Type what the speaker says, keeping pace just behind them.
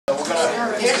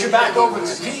hand you back over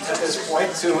to Pete at this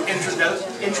point to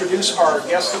introduce our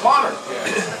guest of honor.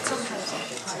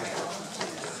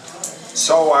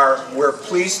 So we're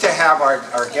pleased to have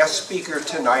our guest speaker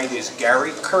tonight is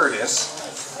Gary Curtis.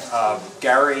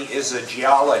 Gary is a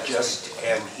geologist,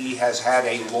 and he has had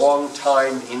a long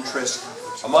time interest,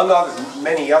 among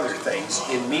many other things,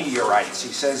 in meteorites.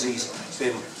 He says he's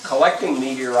been collecting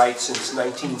meteorites since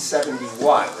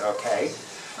 1971, okay?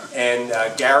 And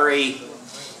Gary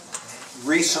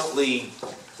recently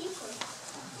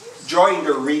joined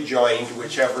or rejoined,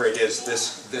 whichever it is,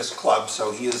 this club,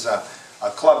 so he is a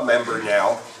club member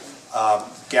now.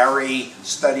 Gary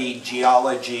studied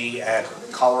geology at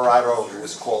Colorado. It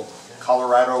was called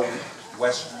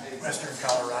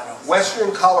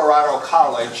Western Colorado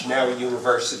College, now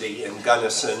University in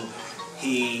Gunnison.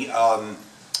 He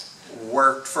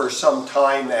worked for some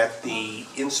time at the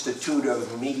Institute of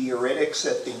Meteoritics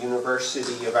at the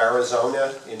University of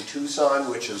Arizona in Tucson,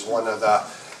 which is one of the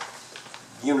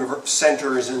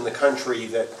centers in the country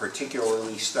that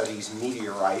particularly studies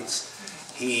meteorites.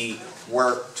 He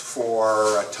worked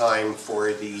for a time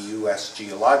for the U.S.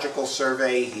 Geological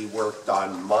Survey. He worked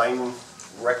on mineland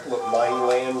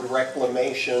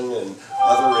reclamation and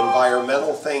other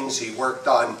environmental things. He worked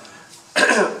on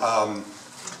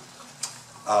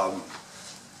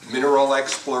mineral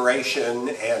exploration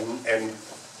and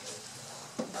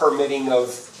permitting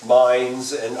of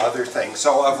mines and other things.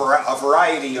 So a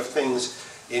variety of things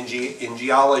in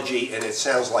geology, and it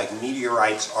sounds like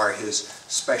meteorites are his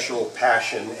special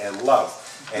passion and love.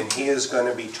 And he is going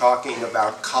to be talking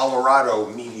about Colorado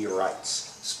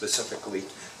meteorites specifically,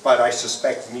 but I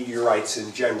suspect meteorites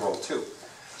in general too.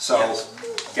 So,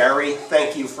 yes. Gary,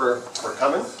 thank you for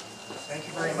coming. Thank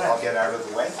you very much. I'll get out of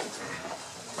the way.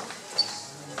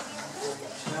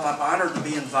 Well, I'm honored to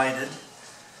be invited,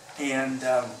 and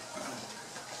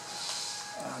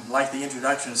like the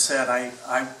introduction said, I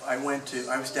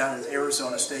was down at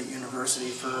Arizona State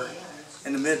University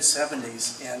in the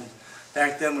mid-70s, and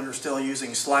back then we were still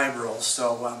using slide rules,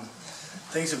 so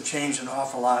things have changed an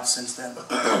awful lot since then.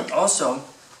 Also,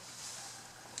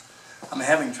 I'm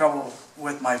having trouble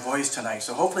with my voice tonight,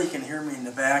 so hopefully you can hear me in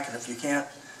the back, and if you can't,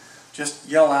 just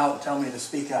yell out and tell me to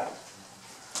speak up.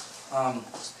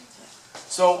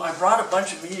 So I brought a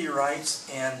bunch of meteorites,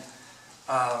 and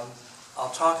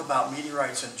I'll talk about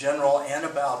meteorites in general and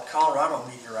about Colorado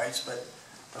meteorites, but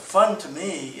the fun to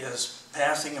me is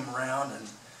passing them around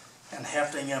and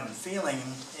hefting them and feeling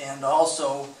them, and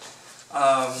also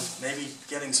maybe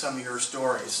getting some of your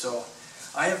stories. So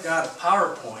I have got a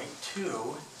PowerPoint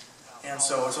too, and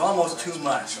so it's almost too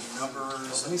much.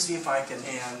 Numbers, let me see if I can,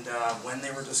 and when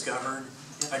they were discovered.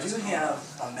 I do have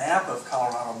a map of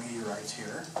Colorado meteorites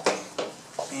here,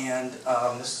 and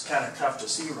this is kind of tough to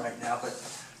see right now, but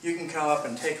you can come up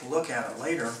and take a look at it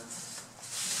later.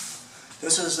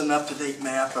 This is an up-to-date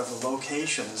map of the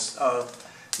locations of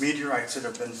meteorites that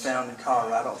have been found in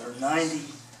Colorado. There are 90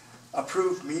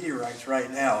 approved meteorites right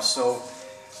now, so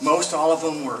most all of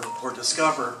them were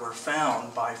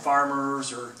found by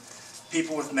farmers or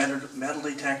people with metal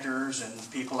detectors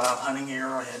and people out hunting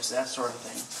arrowheads, that sort of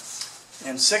thing.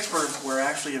 And 6 were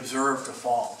actually observed to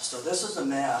fall. So this is a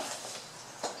map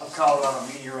of Colorado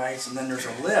meteorites, and then there's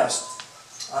a list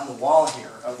on the wall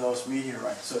here of those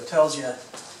meteorites. So it tells you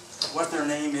what their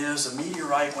name is. A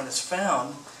meteorite, when it's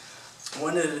found,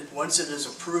 once it is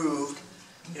approved,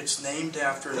 it's named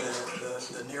after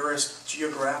the nearest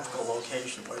geographical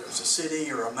location, whether it's a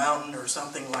city or a mountain or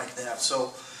something like that.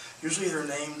 So usually they're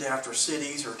named after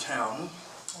cities or town.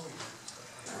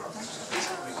 There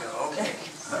we go. Okay.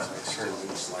 Turn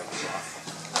these slides off.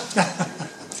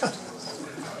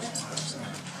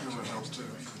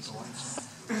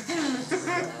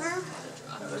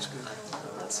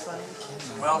 That's funny.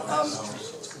 Well,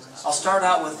 I'll start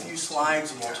out with a few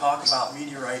slides and we'll talk about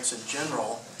meteorites in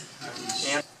general.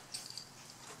 And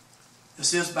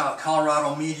this is about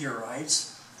Colorado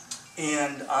meteorites,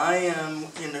 and I am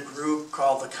in a group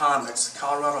called the COMETS, the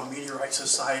Colorado METeorite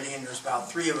Society, and there's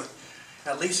about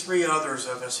at least three others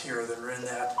of us here that are in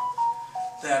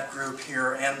that group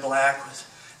here. Ann Black was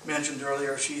mentioned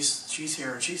earlier. She's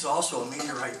here, and she's also a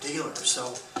meteorite dealer.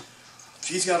 So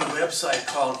she's got a website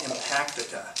called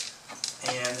Impactica,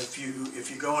 and if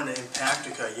you go into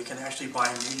Impactica, you can actually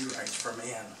buy meteorites from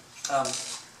Ann.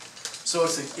 So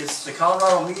it's the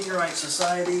Colorado METeorite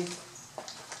Society,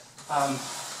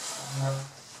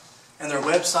 and their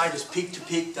website is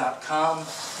peak2peak.com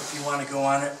if you want to go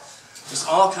on it. There's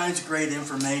all kinds of great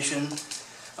information.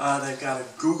 They've got a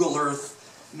Google Earth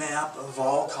map of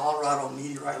all Colorado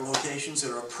meteorite locations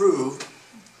that are approved,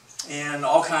 and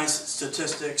all kinds of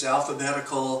statistics,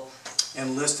 alphabetical,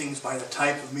 and listings by the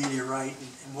type of meteorite,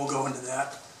 and we'll go into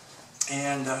that,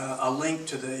 and a link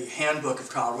to the handbook of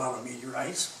Colorado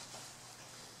meteorites.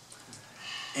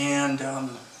 And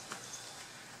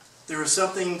there is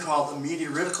something called the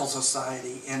Meteorite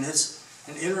Society, and it's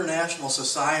an international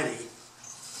society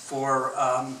for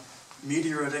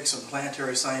meteoritics and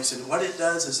planetary science. And what it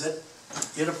does is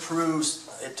it approves,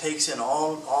 it takes in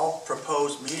all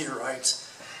proposed meteorites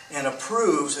and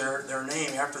approves their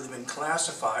name after they've been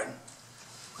classified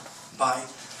by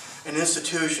an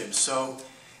institution. So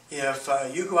if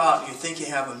you go out and you think you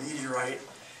have a meteorite,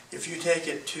 if you take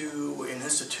it to an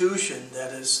institution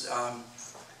that is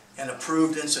an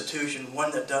approved institution,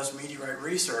 one that does meteorite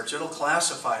research, it'll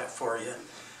classify it for you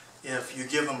if you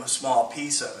give them a small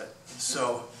piece of it.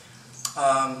 So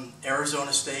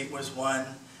Arizona State was one,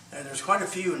 and there's quite a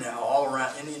few now all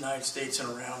around in the United States and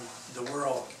around the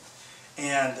world.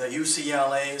 And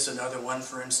UCLA is another one,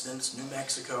 for instance, New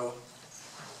Mexico,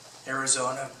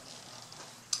 Arizona.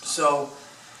 So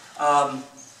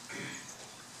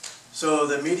so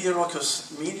the Meteorite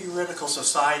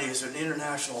Society is an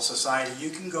international society.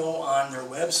 You can go on their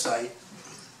website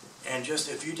and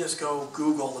if you just go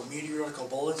Google the Meteorite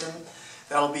Bulletin,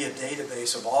 that'll be a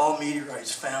database of all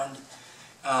meteorites found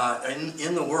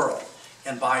in the world,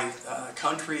 and by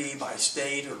country, by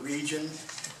state or region,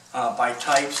 by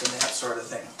types and that sort of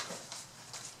thing.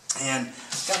 And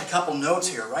I've got a couple notes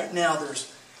here. Right now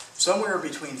there's somewhere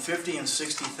between 50 and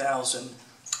 60,000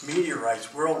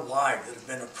 meteorites worldwide that have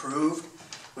been approved,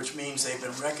 which means they've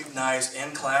been recognized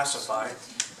and classified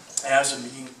as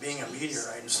being a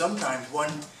meteorite. And sometimes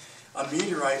a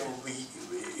meteorite will be,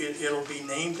 it'll be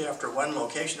named after one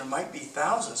location. There might be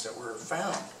thousands that were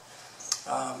found.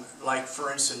 Like for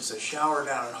instance, a shower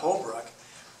down in Holbrook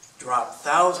dropped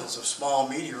thousands of small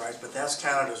meteorites, but that's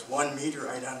counted as one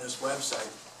meteorite on this website.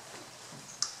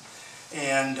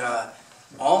 And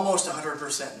almost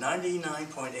 100%,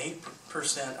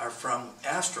 99.8% are from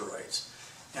asteroids.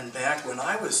 And back when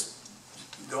I was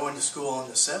going to school in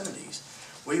the 70s,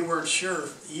 we weren't sure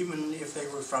even if they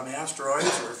were from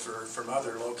asteroids or from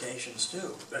other locations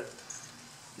too. But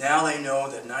now they know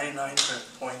that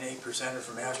 99.8% are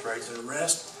from asteroids and the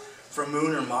rest from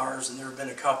Moon or Mars, and there have been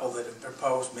a couple that have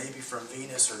proposed maybe from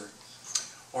Venus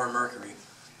or Mercury.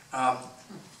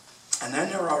 And then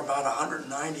there are about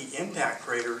 190 impact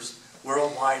craters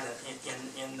worldwide that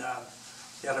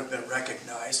have been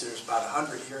recognized. There's about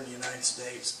 100 here in the United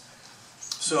States.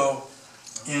 So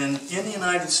in the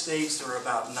United States, there are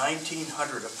about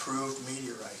 1,900 approved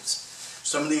meteorites.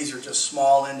 Some of these are just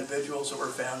small individuals that were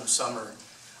found, and some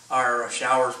are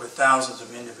showers with thousands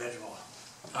of individuals.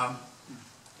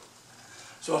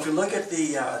 So if you look at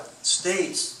the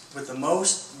states with the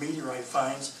most meteorite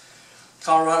finds,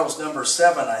 Colorado's number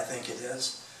 7, I think it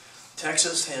is.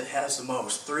 Texas has the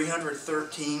most,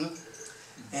 313,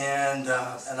 and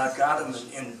I've got them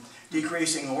in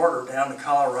decreasing order down to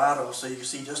Colorado, so you can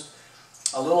see just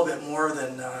a little bit more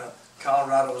than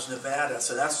Colorado's Nevada,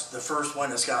 so that's the first one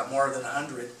that's got more than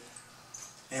 100.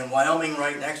 And Wyoming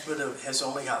right next to it has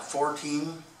only got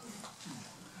 14.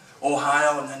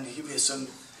 Ohio, and then to give you some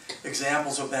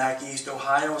examples of back east,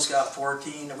 Ohio's got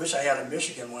 14. I wish I had a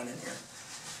Michigan one in here.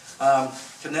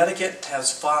 Connecticut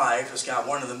has 5. It's got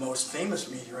one of the most famous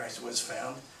meteorites that was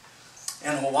found.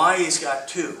 And Hawaii's got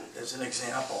 2, as an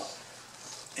example.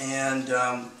 And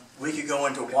we could go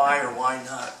into why or why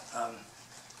not.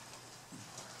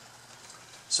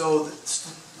 So the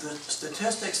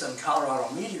statistics on Colorado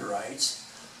meteorites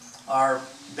are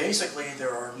basically,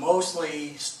 there are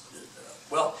mostly,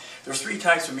 well, there's 3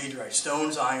 types of meteorites: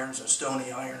 stones, irons, and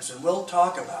stony irons. And we'll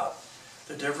talk about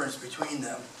the difference between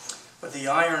them. But the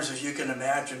irons, as you can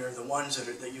imagine, are the ones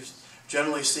that you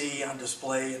generally see on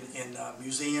display in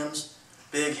museums,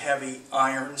 big, heavy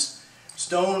irons.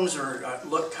 Stones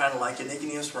look kind of like an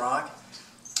igneous rock,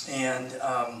 and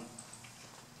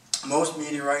most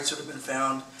meteorites that have been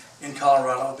found in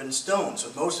Colorado have been stones.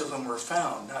 So most of them were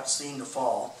found, not seen to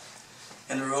fall.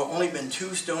 And there have only been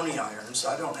 2 stony irons.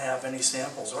 I don't have any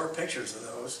samples or pictures of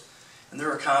those. And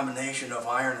they're a combination of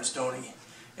iron and stony.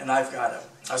 And I've got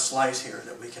a slice here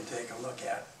that we can take a look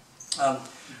at.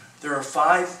 There are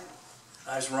 5,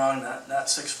 I was wrong, not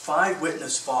 6, 5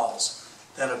 witness falls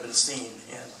that have been seen.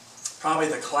 And probably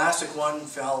the classic one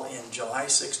fell in July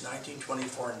 6,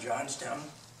 1924 in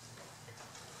Johnstown.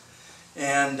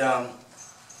 And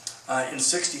in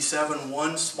 '67,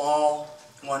 one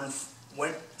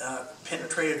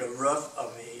penetrated a roof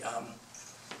of I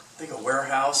think a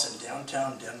warehouse in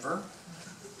downtown Denver.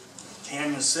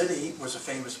 Canyon City was a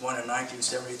famous one in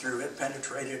 1973. It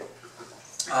penetrated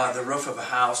the roof of a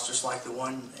house, just like the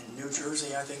one in New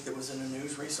Jersey, I think, that was in the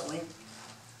news recently.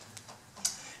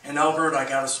 In Albert, I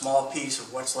got a small piece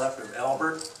of what's left of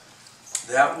Albert.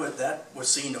 That was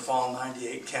seen to fall in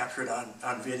 '98, captured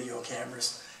on video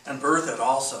cameras. And Berthoud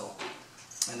also,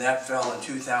 and that fell in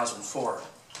 2004.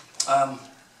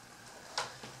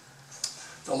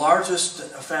 The largest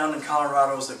found in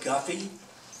Colorado is the Guffey,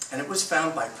 and it was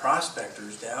found by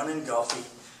prospectors down in Guffey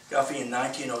in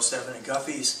 1907. And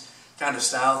Guffey's kind of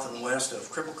south and west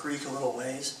of Cripple Creek a little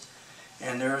ways.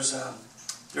 And there's a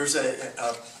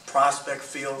prospect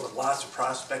field with lots of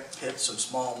prospect pits and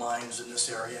small mines in this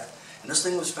area. And this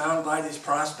thing was found by these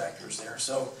prospectors there.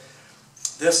 So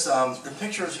this, the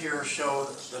pictures here show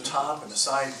the top and the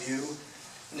side view.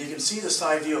 And you can see the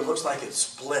side view, it looks like it's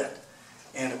split.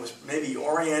 And it was maybe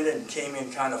oriented and came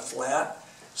in kind of flat.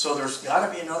 So there's got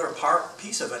to be another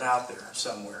piece of it out there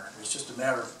somewhere. It's just a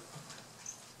matter of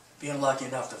being lucky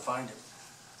enough to find it.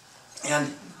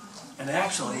 And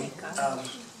actually,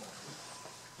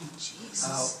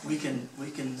 we can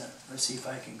let's see if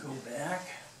I can go back.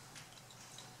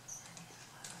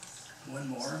 One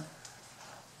more.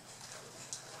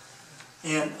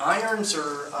 And irons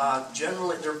are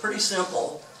generally, they're pretty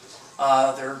simple.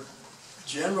 They're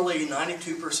generally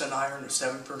 92% iron and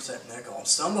 7% nickel. And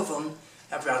some of them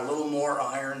have got a little more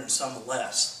iron and some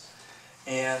less.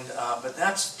 And but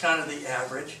that's kind of the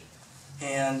average.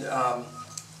 And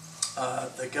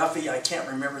the Guffey, I can't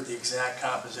remember the exact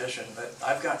composition, but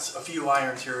I've got a few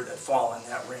irons here that fall in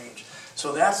that range.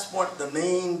 So that's what the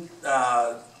main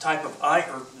type of iron,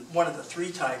 or one of the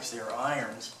three types there,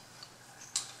 irons.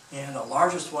 And the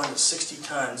largest one is 60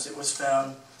 tons. It was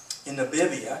found in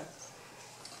Namibia,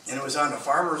 and it was on a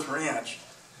farmer's ranch.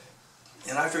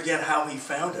 And I forget how he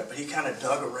found it, but he kind of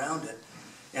dug around it.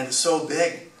 And it's so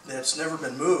big that it's never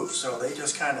been moved, so they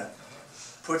just kind of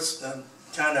put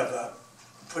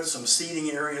some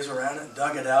seating areas around it and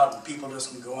dug it out, and people just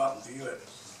can go out and view it.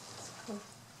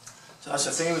 So that's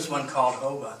a famous one called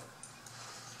Hoba.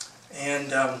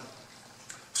 And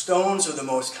stones are the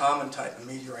most common type of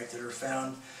meteorite that are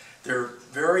found. They're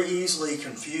very easily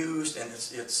confused, and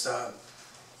it's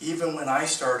even when I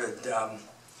started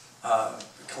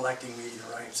collecting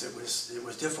meteorites, it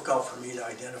was difficult for me to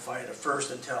identify it at first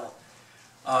until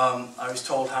I was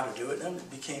told how to do it, and it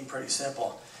became pretty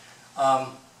simple.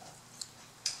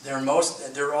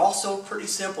 They're also pretty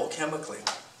simple chemically.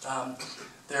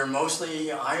 They're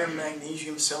mostly iron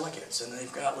magnesium silicates, and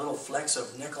they've got little flecks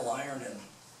of nickel iron in them.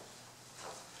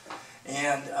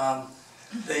 And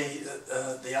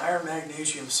the iron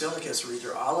magnesium silicates are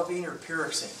either olivine or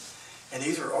pyroxene, and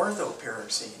these are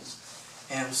orthopyroxenes.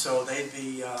 And so they'd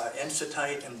be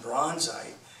enstatite and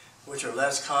bronzite, which are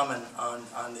less common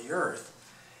on the Earth.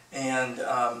 And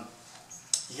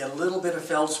you get a little bit of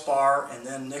feldspar and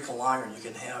then nickel iron. You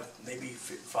can have maybe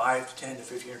 5 to 10 to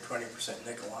 15 or 20%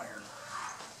 nickel iron.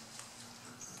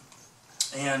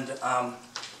 And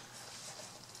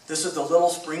this is the Little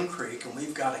Spring Creek, and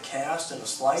we've got a cast and a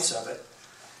slice of it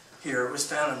here. It was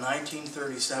found in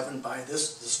 1937 by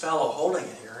this fellow holding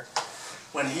it here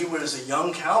when he was a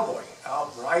young cowboy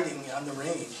out riding on the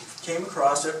range. He came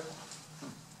across it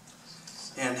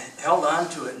and held on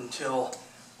to it until,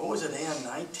 what was it, Ann,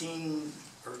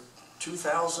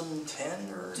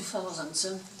 2010 or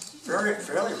 2007.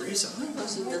 fairly recently.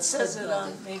 It says it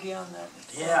on maybe on that.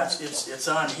 Yeah, it's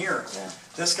on here. Yeah.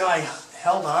 This guy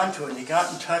held on to it, and he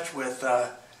got in touch with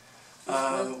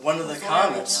one of the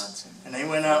COMETS, and they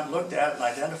went out and looked at it and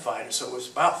identified it. So it was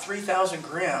about 3,000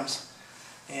 grams,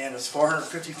 and it's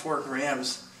 454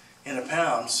 grams in a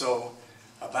pound, so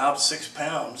about 6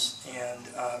 pounds. And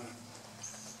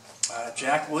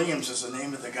Jack Williams is the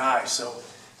name of the guy. So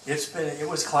it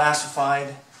was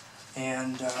classified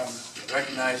and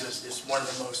recognized as one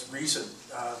of the most recent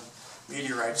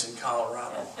meteorites in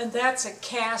Colorado. And that's a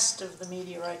cast of the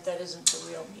meteorite, that isn't the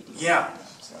real meteorite. Yeah.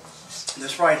 So.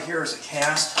 This right here is a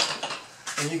cast,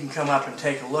 and you can come up and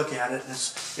take a look at it. And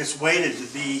it's weighted to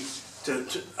be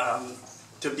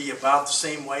about the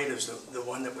same weight as the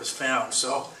one that was found,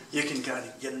 so you can kind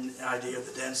of get an idea of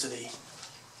the density.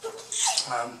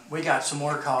 We got some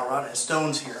more Colorado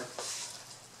stones here.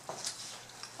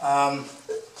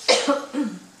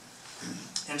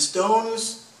 And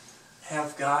stones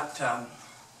have got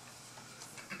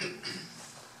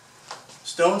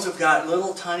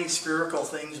little tiny spherical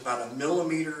things about a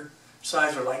millimeter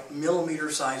size, or like millimeter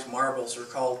sized marbles, are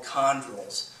called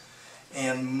chondrules.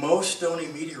 And most stony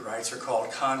meteorites are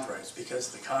called chondrites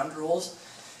because of the chondrules.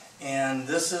 And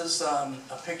this is a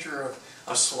picture of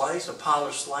a slice, a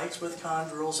polished slice with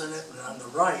chondrules in it, and on the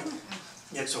right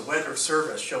it's a weathered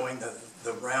surface showing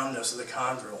the roundness of the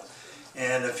chondrule.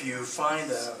 And if you find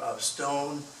a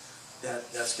stone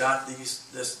that's got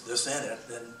this in it,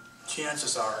 then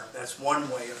chances are that's one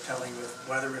way of telling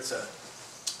whether it's a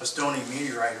stony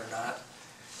meteorite or not.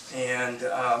 And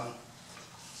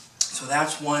so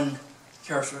that's one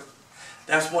characteristic.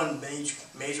 That's one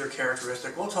major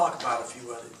characteristic. We'll talk about a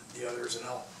few of the others, and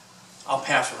I'll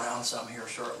pass around some here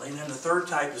shortly. And then the third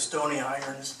type is stony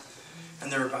irons,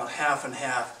 and they're about half and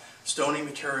half, stony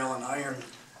material and iron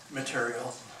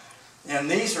material. And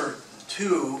these are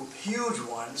two huge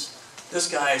ones. This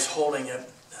guy is holding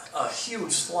a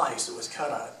huge slice that was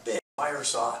cut on a big wire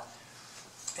saw,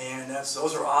 and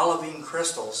those are olivine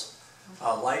crystals,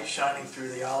 light shining through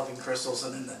the olivine crystals,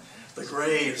 and then the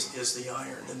gray is the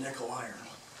iron, the nickel iron.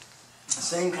 The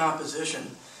same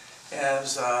composition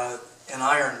as an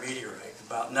iron meteorite,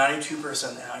 about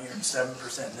 92% iron,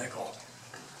 7% nickel.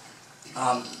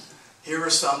 Here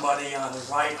is somebody on the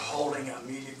right holding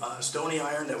a stony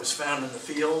iron that was found in the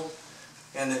field,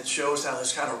 and it shows how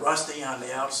it's kind of rusty on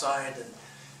the outside, and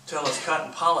until it's cut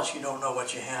and polished, you don't know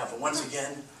what you have. And once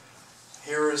again,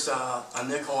 here is a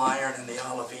nickel iron and the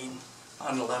olivine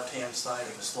on the left-hand side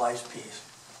of a sliced piece.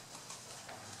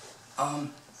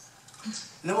 And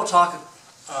then we'll talk,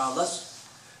 let's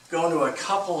go into a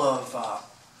couple of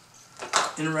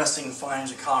interesting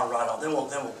finds in Colorado. Then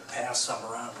we'll pass some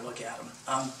around and look at them.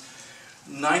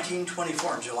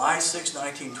 1924, July 6,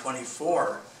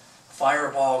 1924,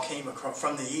 fireball came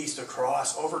from the east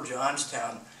across over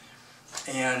Johnstown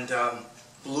and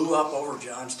blew up over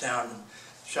Johnstown and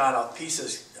shot out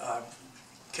pieces,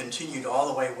 continued all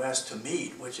the way west to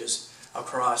Meade, which is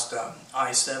across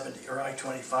I-70 or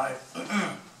I-25.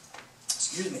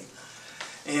 Excuse me.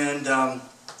 And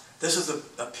this is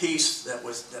a piece that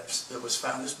was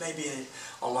found. This may be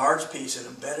a large piece. It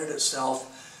embedded itself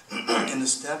in the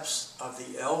steps of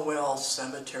the Elwell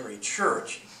Cemetery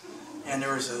Church, and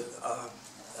there was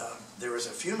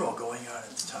a funeral going on at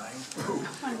the time,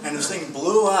 and this thing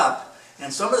blew up.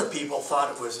 And some of the people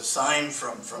thought it was a sign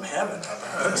from heaven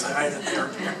about this guy that they were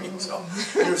burying. So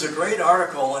there was a great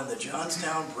article in the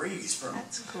Johnstown Breeze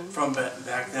from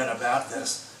back then about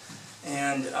this.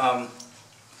 And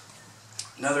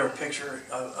another picture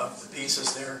of the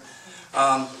pieces there.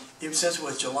 Since it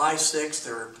was July 6th,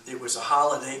 it was a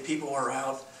holiday. People were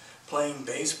out playing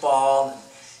baseball,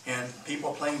 and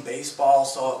people playing baseball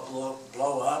saw it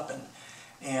blow up.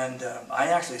 And I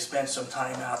actually spent some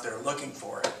time out there looking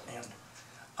for it. And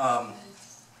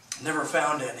never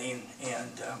found any,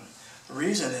 and the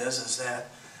reason is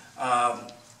that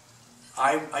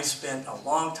I spent a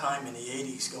long time in the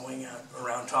 80s going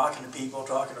around talking to people,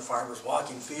 talking to farmers,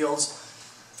 walking fields.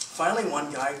 Finally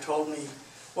one guy told me,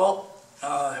 well,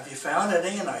 have you found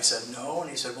any? And I said, no. And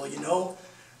he said, well, you know,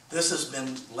 this has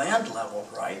been land leveled,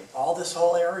 right? All this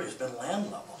whole area has been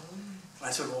land leveled. And I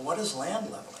said, well, what is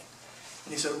land leveling?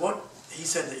 And he said, he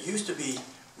said it used to be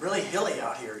really hilly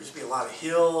out here. There used to be a lot of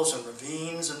hills and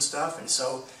ravines and stuff, and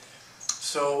so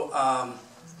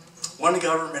one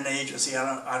government agency,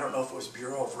 I don't know if it was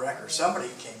Bureau of Rec or somebody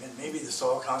came in, maybe the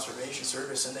Soil Conservation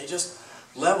Service, and they just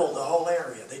leveled the whole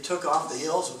area. They took off the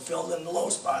hills and filled in the low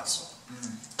spots.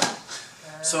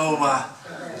 So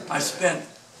I spent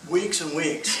weeks and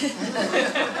weeks.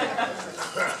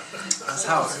 That's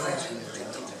how it goes.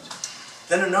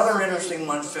 Then another interesting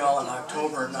one fell in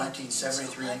October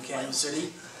 1973 in Kansas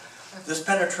City. This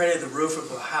penetrated the roof of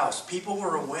the house. People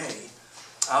were away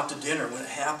out to dinner when it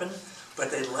happened,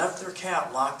 but they left their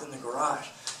cab locked in the garage.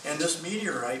 And this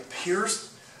meteorite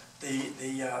pierced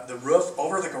the roof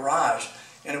over the garage,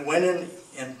 and it went in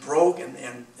and broke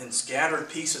and scattered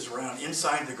pieces around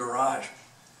inside the garage.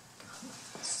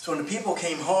 So when the people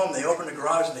came home, they opened the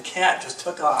garage and the cat just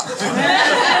took off.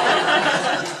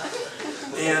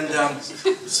 And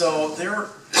so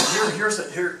here's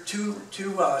two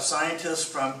scientists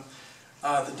from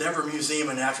the Denver Museum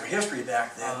of Natural History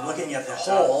back then, looking at the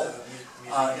hole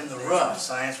in the roof.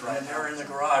 Science right there in the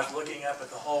garage, looking up at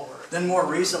the hole. Then more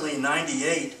recently, in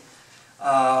 '98,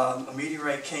 a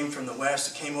meteorite came from the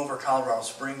west. It came over Colorado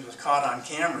Springs, was caught on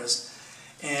cameras,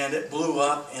 and it blew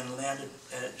up and landed,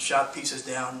 and it shot pieces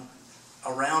down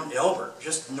around Elbert,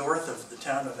 just north of the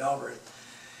town of Elbert.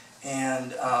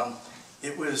 And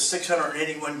it was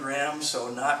 681 grams, so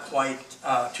not quite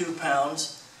 2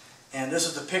 pounds. And this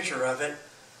is the picture of it.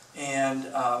 And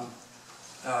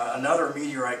another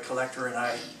meteorite collector and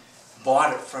I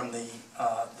bought it from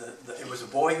it was a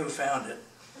boy who found it.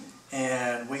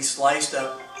 And we sliced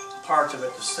up parts of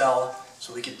it to sell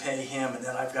so we could pay him. And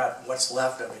then I've got what's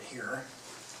left of it here.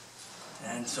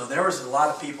 And so there was a lot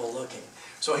of people looking.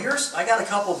 So I got a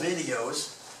couple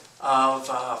videos of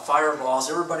fireballs.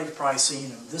 Everybody's probably seen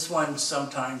them. This one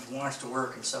sometimes wants to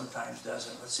work and sometimes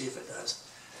doesn't. Let's see if it does.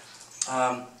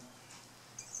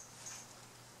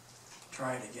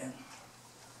 Try it again.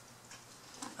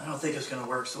 I don't think it's going to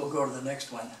work, so we'll go to the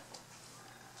next one.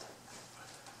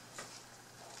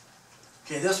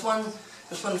 Okay, this one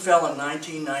fell in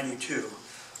 1992,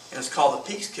 and it's called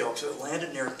the Peekskill, because it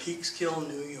landed near Peekskill,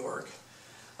 New York.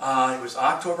 It was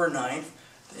October 9th,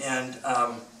 and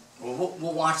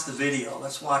we'll watch the video.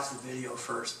 Let's watch the video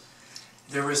first.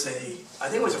 There was I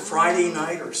think it was a Friday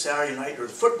night or Saturday night, there were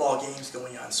football games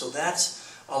going on, so that's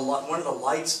one of the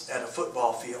lights at a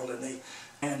football field,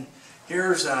 and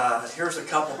here's a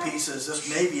couple pieces. This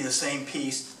may be the same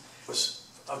piece. It was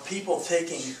of people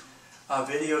taking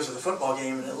videos of the football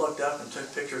game, and they looked up and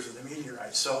took pictures of the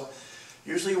meteorites. So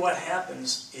usually what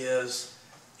happens is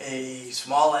a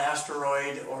small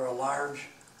asteroid or a large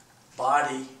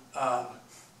body, and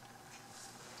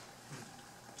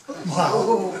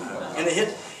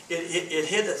it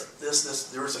hit this.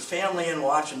 There was a family in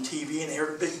watching TV, and they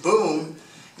heard a big boom.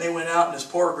 They went out, and this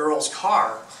poor girl's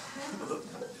car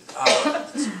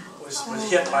was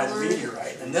hit by the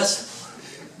meteorite. And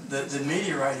the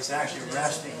meteorite is actually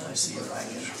resting. Let's see if I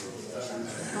can.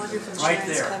 Right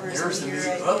there. There's the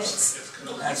meteorite. Oops,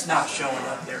 that's not showing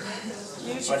up there.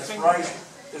 But it's right.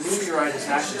 The meteorite is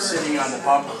actually sitting on the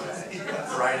bumper,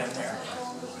 right in there.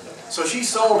 So she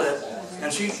sold it,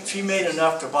 and she made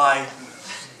enough to buy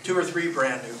 2 or 3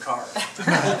 brand new cars.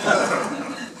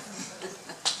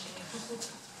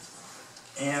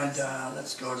 And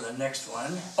let's go to the next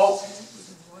one.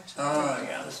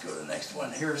 Yeah, let's go to the next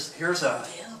one. Here's a.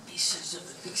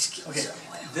 Okay,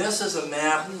 this is a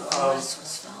map of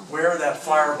where that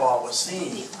fireball was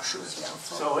seen.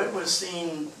 So it was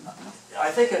seen, I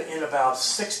think, in about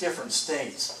 6 different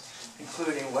states,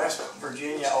 including West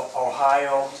Virginia,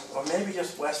 Ohio, or maybe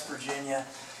just West Virginia,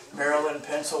 Maryland,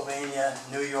 Pennsylvania,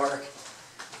 New York,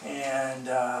 and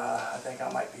I think I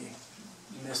might be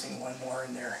missing one more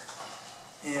in there.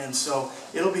 And so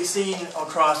it'll be seen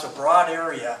across a broad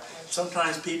area.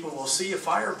 Sometimes people will see a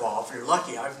fireball. If you're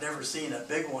lucky, I've never seen a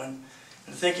big one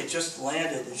and think it just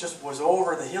landed. It just was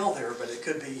over the hill there, but it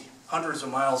could be hundreds of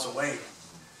miles away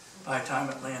by the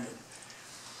time it landed.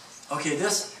 Okay,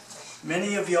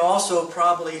 many of you also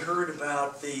probably heard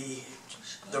about the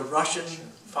Russian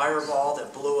fireball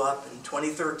that blew up in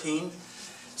 2013.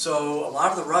 So a lot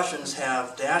of the Russians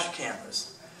have dash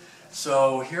cameras.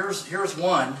 So here's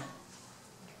one.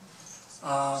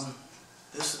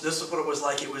 This is what it was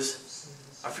like. It was,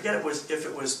 I forget I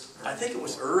think it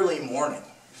was early morning,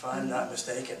 if I'm not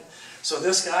mistaken. So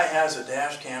this guy has a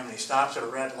dash cam and he stops at a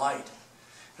red light.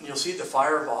 And you'll see the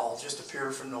fireball just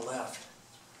appear from the left.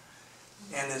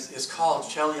 And it's called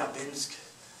Chelyabinsk,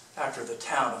 after the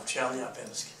town of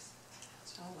Chelyabinsk.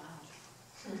 Oh, wow.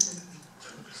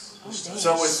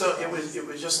 So it was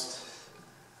just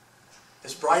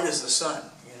as bright as the sun,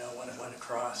 when it went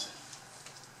across.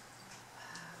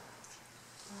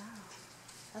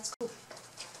 That's cool.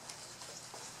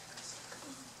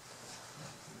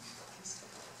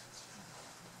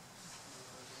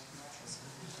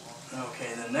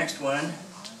 Okay, the next one.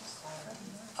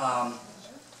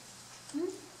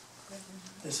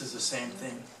 This is the same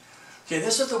thing. Okay,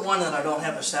 this is the one that I don't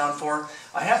have the sound for.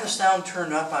 I have the sound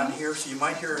turned up on here, so you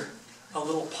might hear a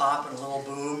little pop and a little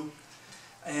boom.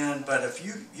 But if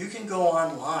you can go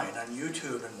online on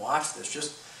YouTube and watch this,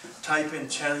 just type in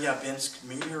Chelyabinsk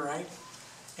meteorite.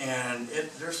 And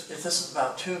this is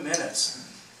about 2 minutes,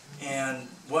 and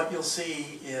what you'll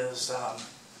see is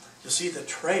you'll see the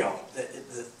trail,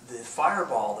 the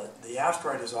fireball, the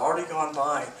asteroid has already gone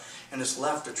by, and it's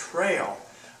left a trail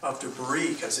of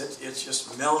debris because it's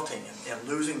just melting and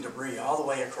losing debris all the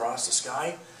way across the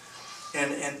sky.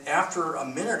 And after a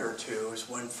minute or two is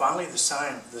when finally the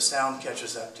sound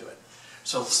catches up to it.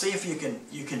 So see if you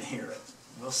can hear it.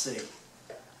 We'll see.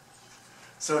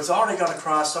 So it's already gone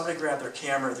across. Somebody grabbed their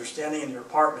camera. They're standing in their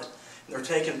apartment, and they're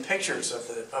taking pictures of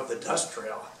the dust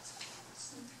trail.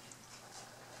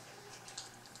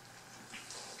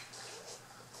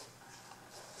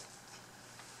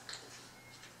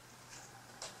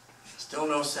 Still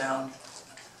no sound.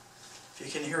 If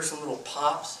you can hear some little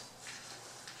pops,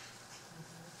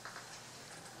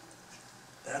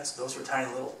 those are tiny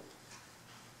little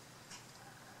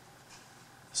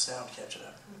sound catching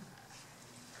up.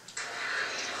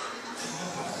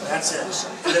 That's it.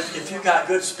 But if you've got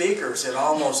good speakers, it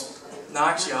almost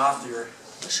knocks you off your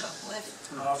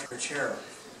chair.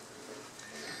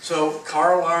 So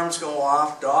car alarms go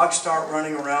off, dogs start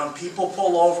running around, people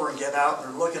pull over and get out, and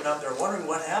they're looking up, they're wondering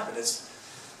what happened. It's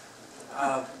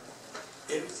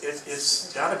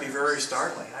got to be very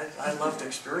startling. I'd love to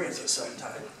experience it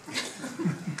sometime.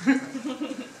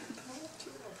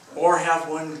 Or have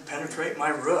one penetrate my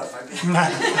roof. I'd go for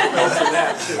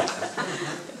that too.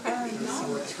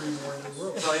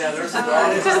 So yeah, there's a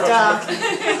guy.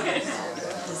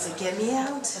 Does it get me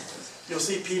out? You'll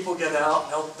see people get out,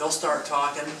 they'll start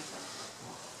talking.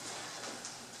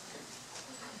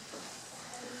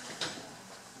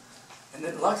 And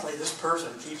then luckily this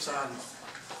person keeps on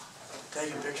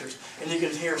taking pictures. And you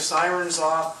can hear sirens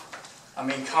off,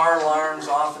 car alarms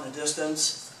off in the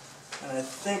distance. And I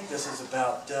think this is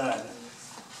about done.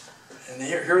 And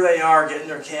here they are getting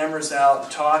their cameras out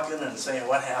and talking and saying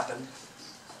what happened.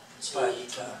 But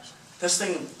this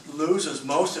thing loses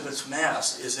most of its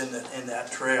mass is in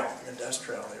that trail, the dust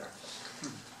trail there.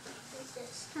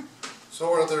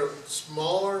 So are there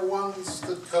smaller ones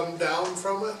that come down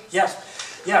from it? Yes,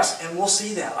 and we'll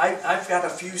see that. I've got a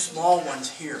few small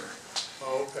ones here.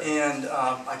 Oh, okay. And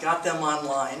I got them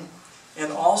online.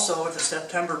 And also at the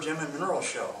September Gem and Mineral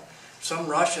Show, some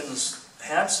Russians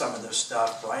had some of this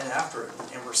stuff right after it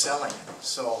and were selling it.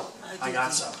 So I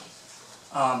got some.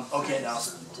 Okay, now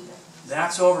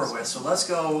that's over with. So let's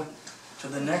go to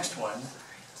the next one.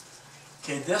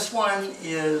 Okay, this one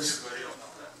is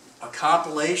a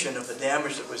compilation of the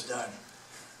damage that was done.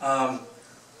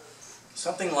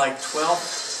 Something like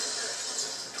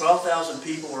 12,000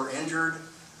 people were injured.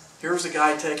 Here's a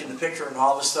guy taking the picture, and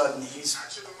all of a sudden he's...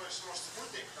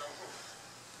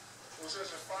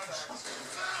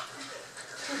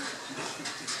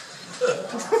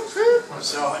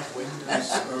 So,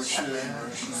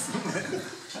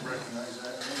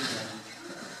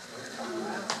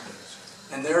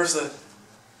 and there's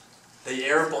the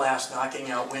air blast knocking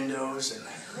out windows and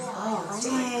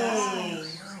Dang.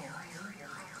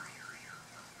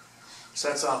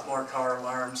 sets off more car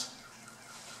alarms.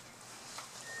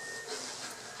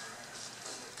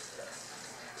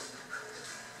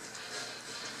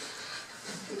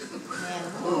 Man,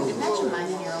 imagine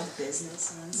minding your own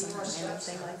business and then some random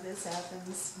thing like this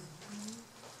happens.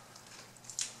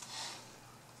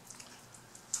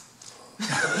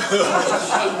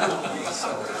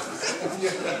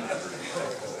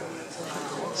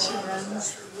 She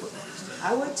runs.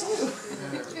 I would too.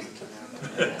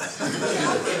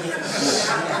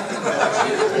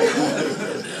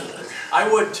 I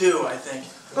would too, I think.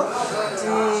 Dang.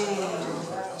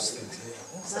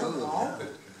 Is that all?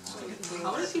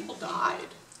 How many people died?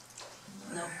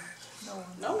 No.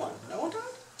 No one. No one died?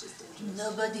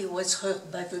 Nobody was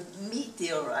hurt by the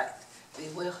meteorite. They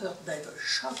were hurt by the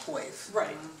shock wave.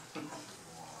 Right.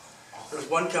 There's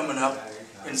one coming up,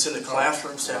 and it's in a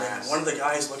classroom setting, and one of the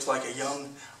guys looks like a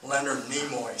young Leonard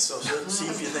Nimoy, so see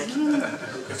if you think,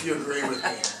 if you agree with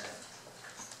me.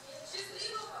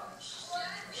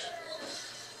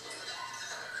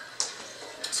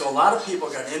 So a lot of people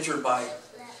got injured by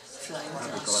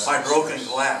broken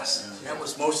glass. That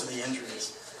was most of the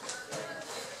injuries.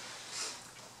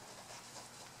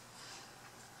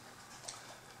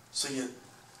 So you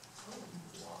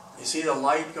see the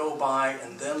light go by,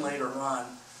 and then later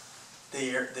on,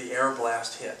 the air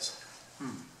blast hits.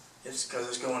 It's because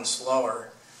it's going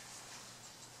slower.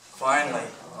 Finally.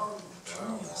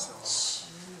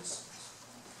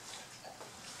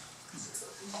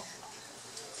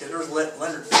 Okay, there's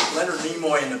Leonard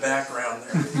Nimoy in the background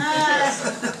there.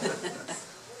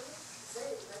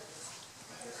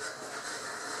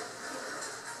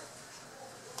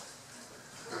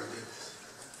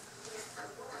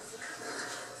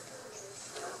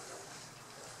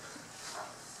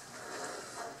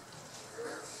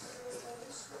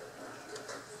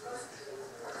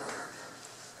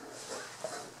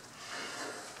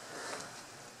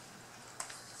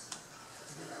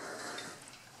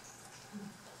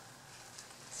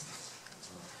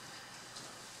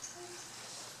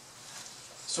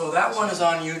 So that one is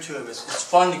on YouTube. It's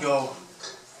fun to go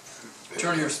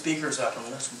turn your speakers up and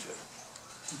listen to it.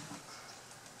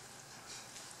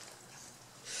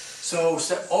 So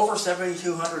over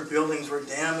 7,200 buildings were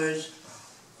damaged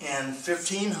and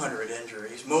 1,500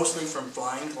 injuries, mostly from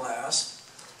flying glass.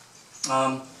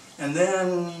 And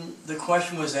then the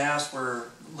question was asked, were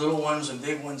little ones and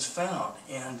big ones found?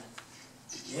 And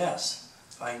yes,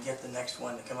 if I can get the next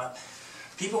one to come up.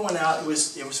 People went out. It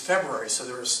was February, so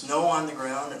there was snow on the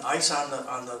ground and ice on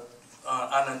a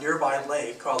nearby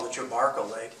lake called the Chabarco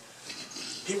Lake.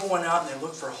 People went out and they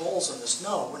looked for holes in the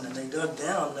snow, and then they dug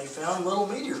down and they found little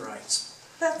meteorites.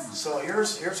 So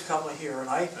here's a couple here, and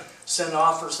I sent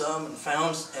off for some and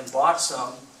found and bought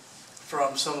some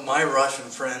from some of my Russian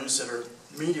friends that are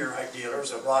meteorite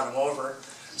dealers that brought them over.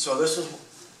 So this is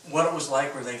what it was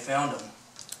like where they found them.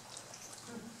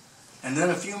 And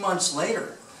then a few months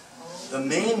later, the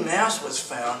main mass was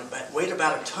found, it weighed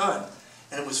about a ton,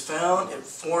 and it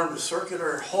formed a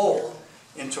circular hole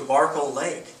in Chabarco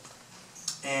Lake.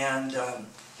 And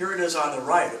here it is on the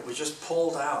right. It was just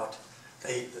pulled out.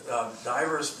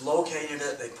 Divers located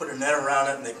it, they put a net around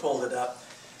it, and they pulled it up.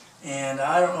 And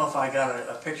I don't know if I got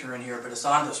a picture in here, but it's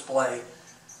on display.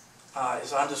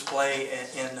 It's on display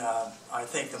in I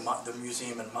think, the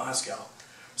museum in Moscow.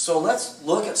 So let's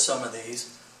look at some of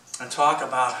these and talk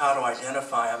about how to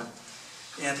identify them.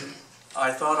 And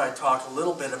I thought I'd talk a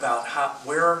little bit about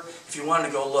where, if you wanted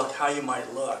to go look, how you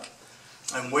might look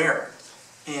and where.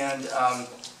 And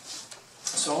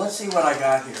so let's see what I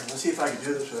got here. Let's see if I can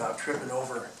do this without tripping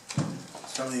over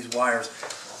some of these wires.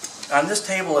 On this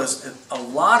table is, a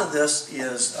lot of this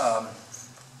is,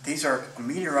 these are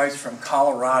meteorites from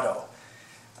Colorado.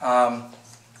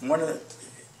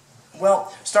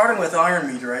 Well, starting with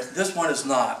iron meteorites, this one is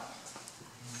not.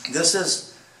 This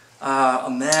is a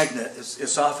magnet.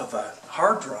 It's off of a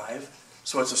hard drive,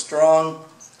 so it's a strong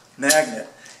magnet,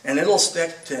 and it'll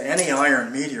stick to any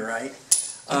iron meteorite.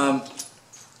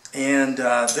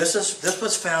 This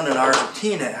was found in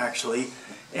Argentina, actually,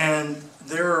 and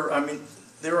there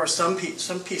are some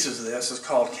pieces of this. It's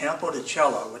called Campo de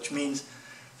Cielo, which means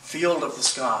field of the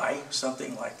sky,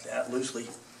 something like that, loosely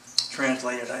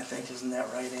translated, I think. Isn't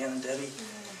that right, Ann and Debbie?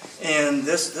 And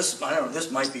this I don't know,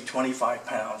 this might be 25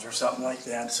 pounds or something like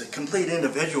that. It's a complete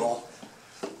individual,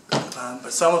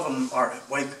 but some of them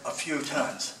weigh a few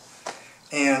tons.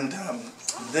 And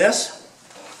this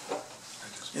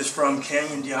is from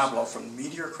Canyon Diablo, from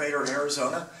Meteor Crater,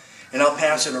 Arizona, and I'll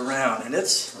pass it around. And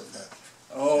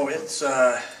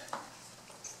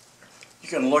you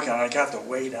can look on it. I got the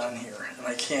weight on here, and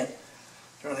I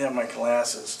don't have my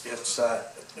glasses. It's a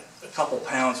couple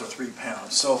pounds or 3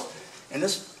 pounds. So, and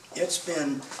it's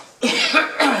been,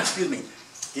 excuse me,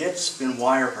 it's been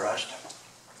wire brushed.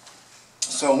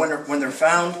 So when they're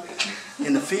found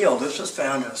in the field, this was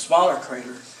found in a smaller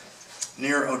crater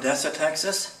near Odessa,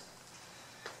 Texas.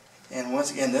 And once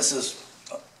again, this is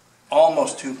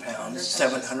almost 2 pounds,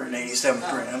 787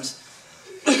 grams.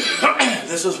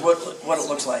 This is what it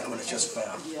looks like when it's just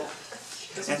found.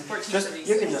 And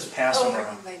you can just pass them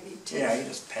around. Yeah, you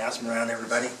just pass them around,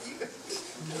 everybody.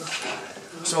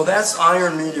 So that's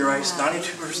iron meteorites,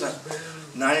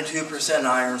 92%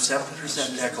 iron,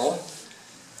 7% nickel.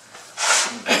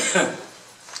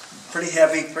 Pretty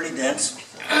heavy, pretty dense.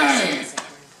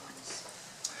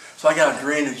 So I got a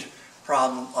drainage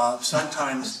problem.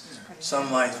 Sometimes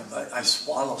I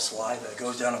swallow saliva. It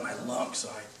goes down to my lungs, so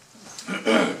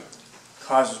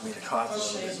causes me to cough a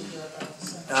little bit.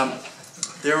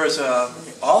 There was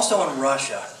also in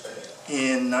Russia,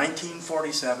 in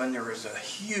 1947, there was a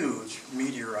huge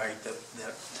meteorite that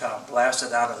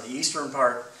blasted out of the eastern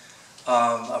part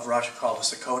of Russia called the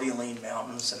Sokotialine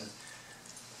Mountains, and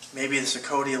maybe the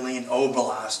Sokotialine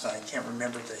Oblast, I can't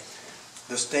remember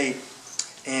the state.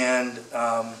 And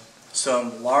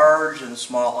some large and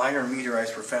small iron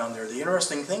meteorites were found there. The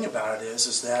interesting thing about it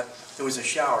is that there was a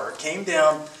shower. It came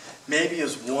down maybe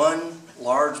as one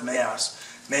large mass.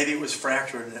 Maybe it was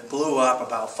fractured, and it blew up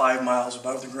about 5 miles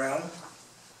above the ground.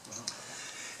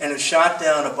 And it shot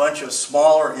down a bunch of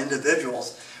smaller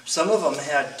individuals. Some of them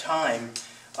had time.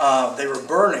 They were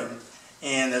burning,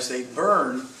 and as they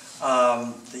burned,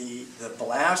 the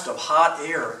blast of hot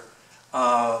air,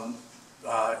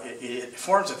 it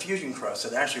forms a fusion crust.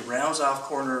 It actually rounds off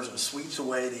corners and sweeps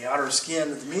away the outer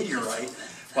skin of the meteorite,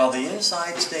 while the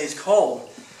inside stays cold.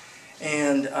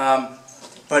 And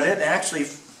but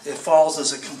it falls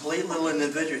as a complete little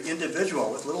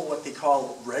individual with little what they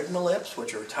call regmalips,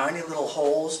 which are tiny little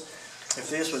holes.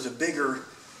 If this was a bigger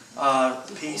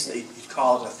piece, they'd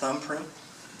call it a thumbprint.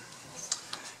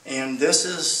 And this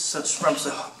is from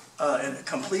a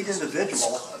complete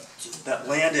individual that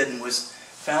landed and was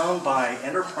found by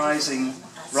enterprising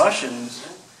Russians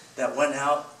that went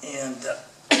out and,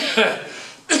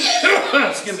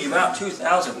 excuse me, about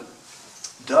 2,000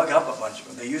 dug up a bunch of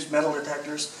them. They used metal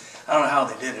detectors. I don't know how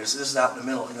they did it. This is out in the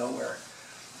middle of nowhere.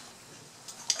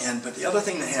 But the other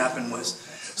thing that happened was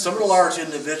some of the large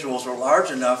individuals were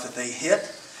large enough that they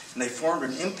hit and they formed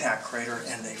an impact crater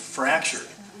and they fractured.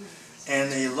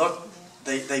 And they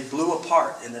blew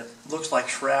apart, and it looks like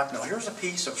shrapnel. Here's a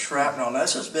piece of shrapnel. Now,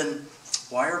 this has been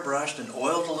wire brushed and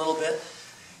oiled a little bit.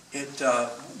 It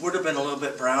would have been a little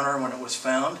bit browner when it was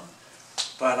found,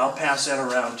 but I'll pass that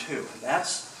around too.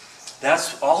 That's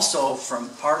also from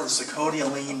part of the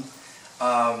Sokotialine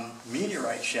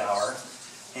meteorite shower,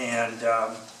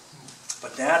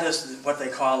 but that is what they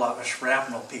call a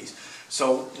shrapnel piece.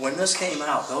 So when this came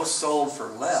out, those sold for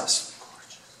less.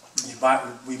 We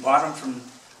bought them from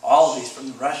all of these from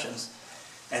the Russians,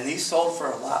 and these sold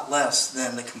for a lot less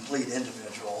than the complete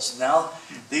individuals. Now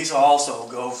these also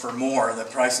go for more. The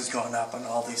price has gone up on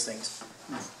all these things.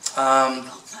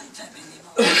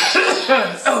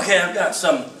 Okay, I've got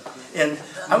some, and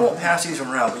I won't pass these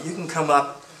around, but you can come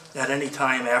up at any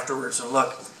time afterwards and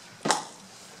look.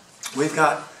 We've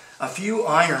got a few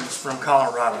irons from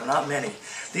Colorado, not many.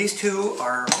 These two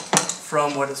are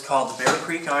from what is called the Bear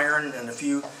Creek iron, and if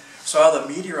you saw the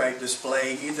meteorite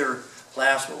display either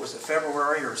last, what was it,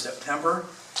 February or September,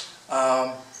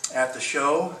 at the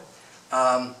show,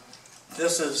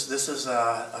 this is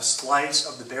a slice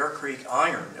of the Bear Creek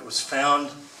iron. It was found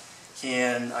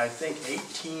in, I think,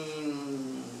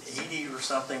 1880 or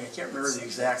something. I can't remember the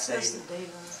exact date.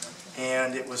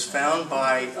 And it was found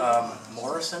by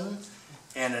Morrison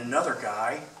and another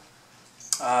guy.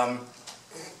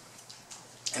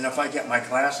 And if I get my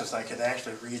glasses, I could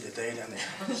actually read the date on there.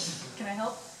 Can I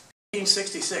help?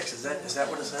 1866, is that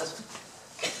what it says?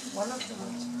 One of them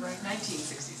is right.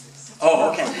 1966.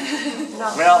 Oh, okay.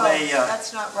 No, Well, no, they,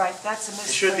 that's not right, that's a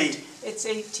should misprint. be- It's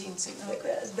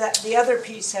 1860, that, the other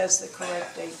piece has the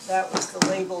correct date, that was the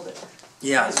label that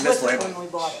Yeah, was it's with it mislabeled. when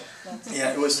we bought it. That's it.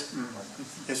 Yeah,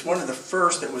 it's one of the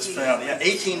first that was found, yeah,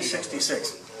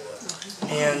 1866.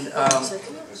 And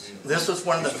this was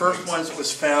one of the first ones that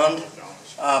was found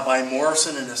by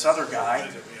Morrison and this other guy.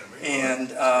 And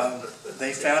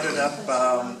they found it up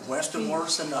west of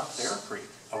Morrison, up Bear Creek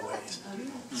a ways.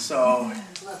 So a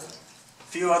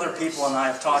few other people and I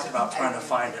have talked about trying to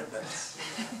find it, but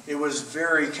it was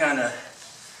very kind of,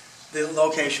 the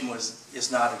location is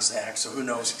not exact, so who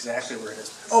knows exactly where it is.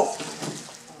 Oh,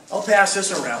 I'll pass this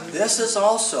around. This is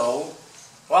also,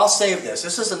 well, I'll save this.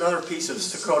 This is another piece of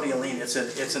Sacodialine. It's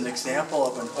an example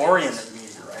of an oriented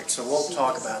meteorite, so we'll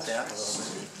talk about that a little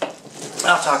bit.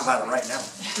 I'll talk about it right now.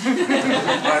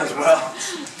 Might as well.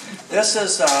 This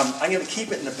is, I'm going to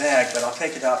keep it in the bag, but I'll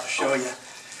take it out to show you.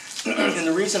 And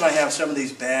the reason I have some of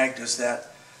these bagged is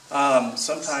that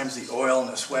sometimes the oil and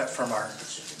the sweat from our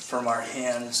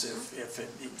hands, if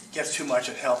it gets too much,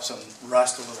 it helps them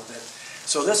rust a little bit.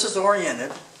 So this is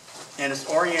oriented, and it's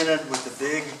oriented with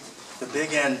the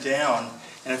big end down.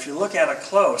 And if you look at it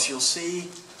close, you'll see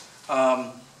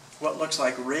what looks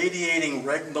like radiating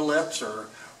regoliths or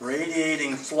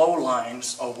radiating flow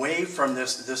lines away from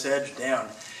this edge down.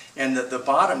 And the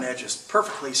bottom edge is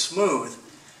perfectly smooth,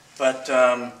 but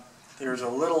there's a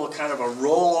little kind of a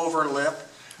rollover lip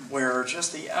where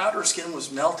just the outer skin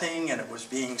was melting and it was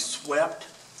being swept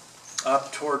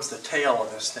up towards the tail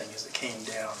of this thing as it came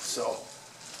down. So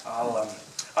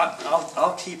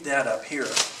I'll keep that up here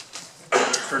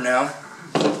for now.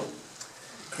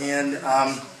 And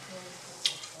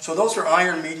so those are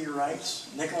iron meteorites,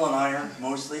 nickel and iron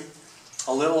mostly,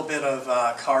 a little bit of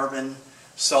carbon,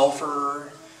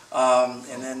 sulfur,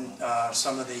 and then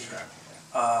some of the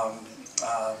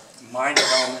minor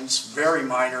elements, very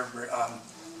minor,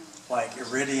 like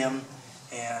iridium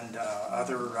and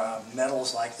other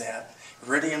metals like that.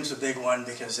 Iridium's a big one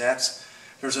because there's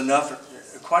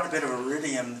quite a bit of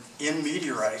iridium in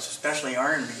meteorites, especially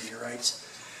iron meteorites,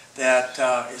 that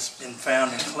has been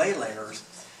found in clay layers.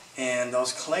 And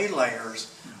those clay layers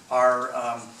are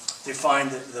define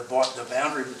the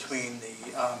boundary between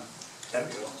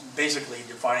basically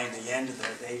defining the end of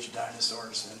the age of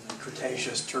dinosaurs and the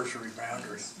Cretaceous Tertiary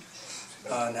boundary.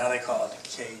 Now they call it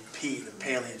KP, the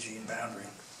Paleogene boundary.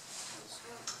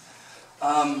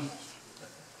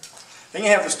 Then you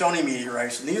have the stony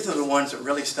meteorites, and these are the ones that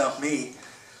really stumped me.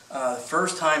 The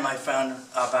first time I found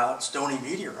about stony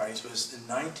meteorites was in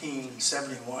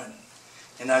 1971.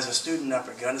 And I was a student up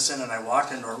at Gunnison, and I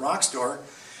walked into a rock store,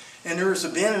 and there was a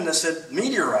bin, and it said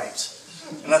meteorites.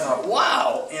 And I thought,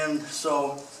 wow! And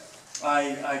so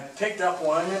I picked up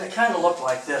one, and it kind of looked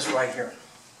like this right here.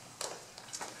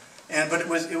 But it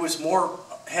was more,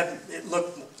 it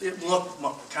looked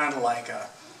kind of like a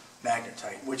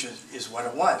magnetite, which is what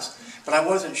it was. But I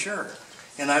wasn't sure.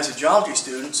 And I was a geology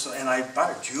student, and I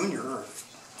bought a junior or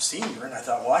senior, and I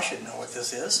thought, well, I should know what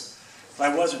this is.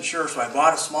 But I wasn't sure, so I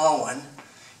bought a small one.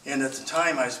 And at the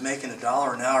time, I was making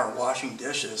 $1 an hour washing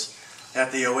dishes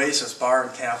at the Oasis Bar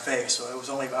and Cafe. So it was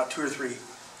only about 2 or 3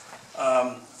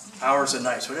 hours a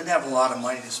night. So I didn't have a lot of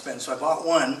money to spend. So I bought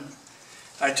one.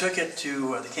 I took it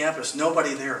to the campus.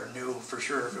 Nobody there knew for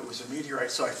sure if it was a meteorite.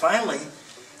 So I finally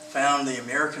found the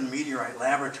American Meteorite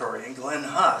Laboratory in Glen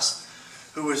Huss,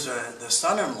 who was the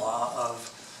son-in-law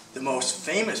of the most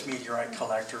famous meteorite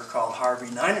collector called Harvey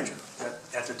Neininger, that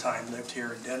at the time lived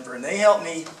here in Denver. And they helped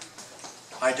me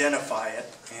identify it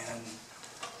and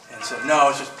said, no,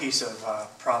 it's just a piece of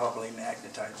probably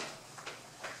magnetite.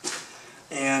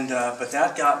 And but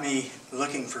that got me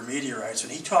looking for meteorites,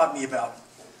 and he taught me about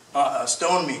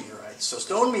stone meteorites. So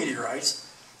stone meteorites,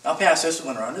 I'll pass this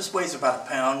one around. This weighs about 1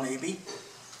 pound maybe,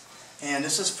 and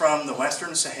this is from the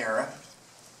Western Sahara.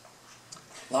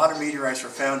 A lot of meteorites are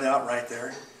found out right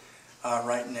there,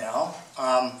 right now.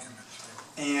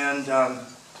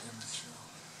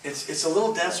 It's a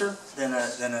little denser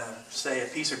than say a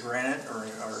piece of granite or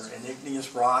an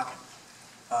igneous rock.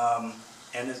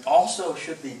 And it also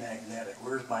should be magnetic.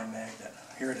 Where's my magnet?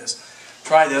 Here it is.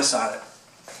 Try this on it.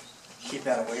 Keep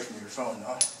that away from your phone,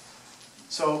 though.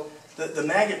 So the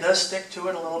magnet does stick to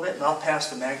it a little bit, and I'll pass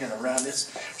the magnet around.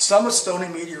 Some of stony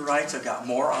meteorites have got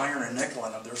more iron and nickel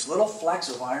in them. There's little flecks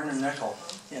of iron and nickel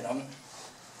in them.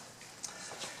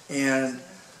 And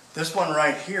this one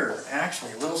right here,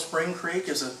 actually, Little Spring Creek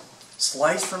is a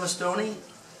slice from a stony.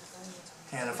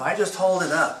 And if I just hold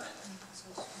it up,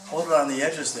 hold it on the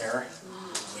edges there,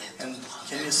 and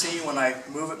can you see when I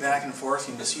move it back and forth,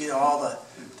 can you see all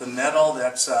the metal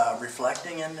that's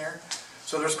reflecting in there?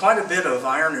 So there's quite a bit of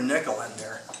iron and nickel in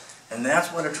there, and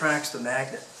that's what attracts the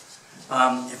magnet.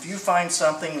 If you find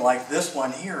something like this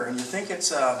one here, and you think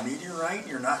it's a meteorite,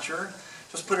 you're not sure,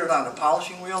 just put it on a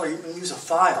polishing wheel, or even use a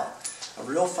file, a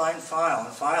real fine file,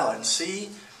 and file it, and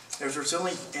see if there's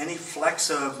only any flecks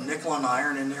of nickel and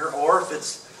iron in there, or if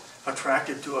it's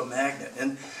attracted to a magnet.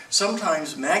 And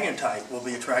sometimes magnetite will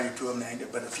be attracted to a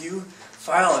magnet, but if you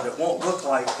file it, it won't look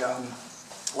like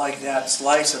that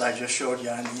slice that I just showed you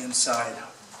on the inside.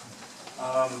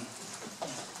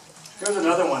 Here's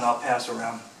another one I'll pass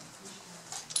around.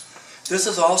 This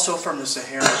is also from the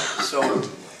Sahara. So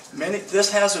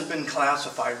this hasn't been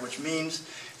classified, which means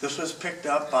this was picked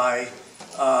up by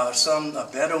a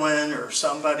Bedouin or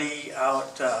somebody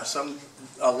out. A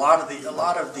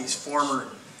lot of these former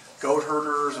goat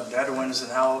herders and Bedouins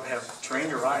and now have trained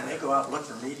their eye, and they go out and look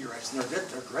for meteorites, and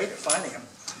they're great at finding them.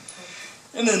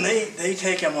 And then they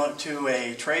take them up to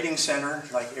a trading center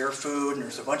like Air Food, and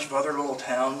there's a bunch of other little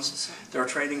towns. They're a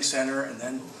trading center, and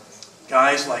then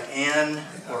guys like Ann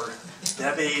or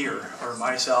Debbie or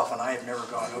myself, and I have never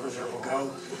gone over there, will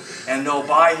go, and they'll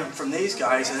buy them from these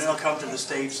guys, and then they'll come to the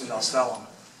States and they'll sell them.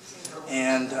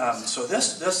 And so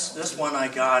this one I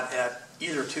got at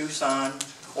either Tucson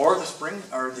or the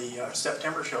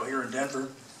September show here in Denver.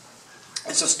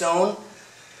 It's a stone.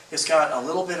 It's got a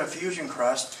little bit of fusion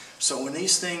crust. So when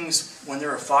these things, when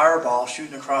they're a fireball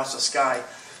shooting across the sky,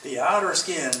 the outer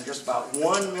skin, just about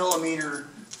 1 millimeter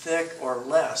thick or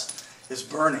less, is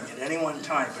burning at any one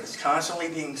time, but it's constantly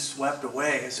being swept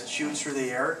away as it shoots through the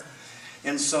air.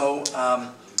 And so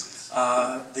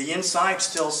the inside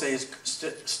still stays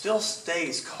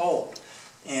cold.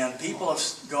 And people have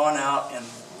gone out and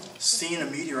seen a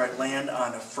meteorite land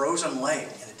on a frozen lake,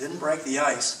 and it didn't break the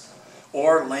ice,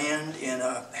 or land in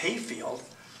a hayfield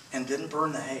and didn't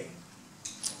burn the hay,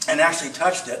 and actually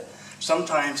touched it.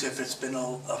 Sometimes if it's been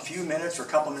a few minutes or a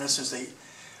couple minutes since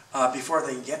before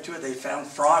they get to it, they found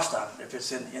frost on it if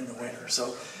it's in the winter.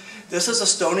 So this is a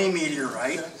stony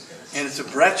meteorite, and it's a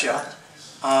breccia.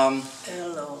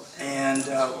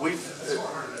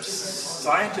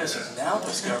 Scientists have now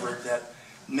discovered that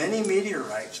many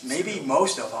meteorites, maybe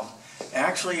most of them,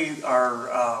 actually are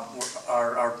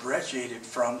brecciated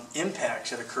from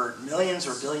impacts that occurred millions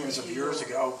or billions of years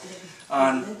ago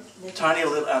on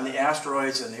the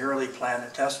asteroids and the early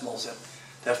planetesimals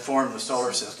that formed the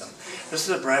solar system. This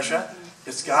is a breccia.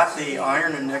 It's got the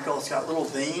iron and nickel. It's got little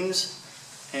veins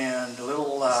and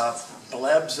little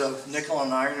blebs of nickel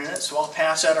and iron in it. So I'll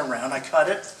pass that around. I cut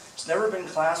it. It's never been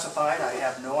classified. I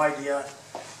have no idea.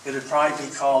 It would probably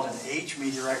be called an H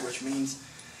meteorite, which means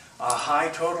high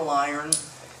total iron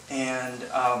and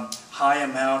high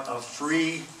amount of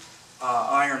free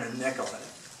iron and nickel in it.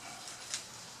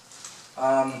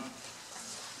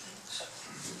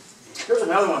 Here's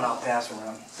another one I'll pass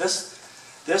around. This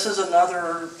is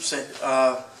another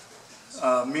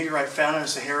meteorite found in the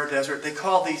Sahara Desert. They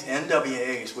call these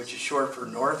NWAs, which is short for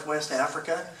Northwest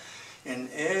Africa. And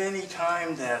any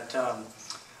time that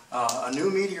a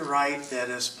new meteorite that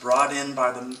is brought in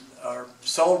by or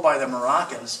sold by the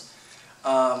Moroccans,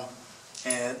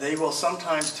 and they will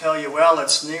sometimes tell you, well,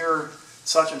 it's near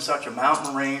such and such a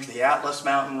mountain range, the Atlas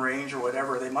mountain range or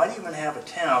whatever. They might even have a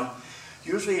town.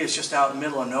 Usually it's just out in the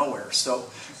middle of nowhere. So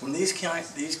when these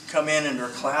come in and they're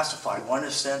classified, one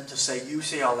is sent to, say,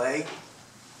 UCLA,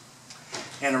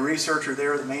 and a researcher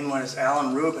there, the main one is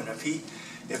Alan Rubin. If he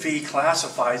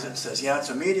classifies it and says, yeah, it's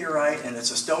a meteorite and it's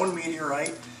a stone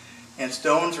meteorite, and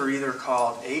stones are either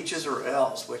called H's or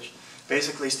L's, which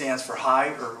basically stands for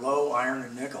high or low iron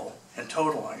and nickel and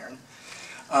total iron.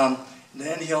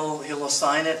 Then he'll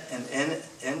assign it an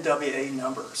NWA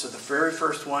number. So the very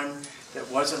first one that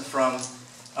wasn't from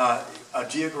a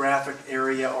geographic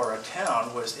area or a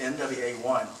town was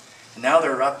NWA1. And now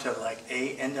they're up to like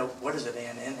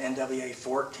NWA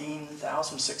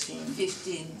 14,000, 16?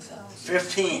 15,000.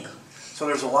 15. So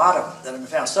there's a lot of them that have been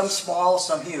found. Some small,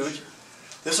 some huge.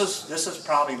 This is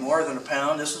probably more than a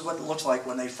pound. This is what it looks like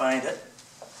when they find it.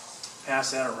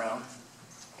 Pass that around.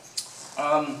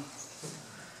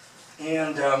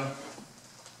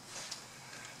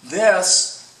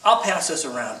 This, I'll pass this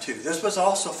around too. This was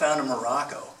also found in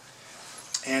Morocco.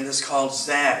 And it's called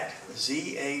Zag,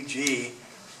 Z-A-G.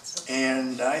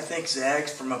 And I think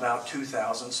Zag's from about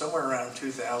 2000, somewhere around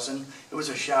 2000. It was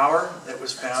a shower that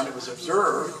was found. It was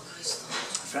observed,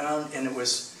 found, and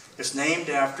it's named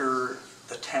after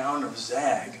the town of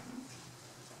Zag.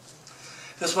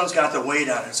 This one's got the weight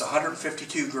on it. It's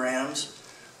 152 grams.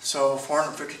 So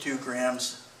 452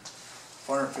 grams,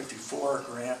 454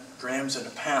 grams in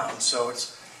a pound. So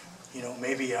it's, you know,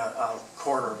 maybe a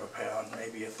quarter of a pound,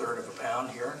 maybe a third of a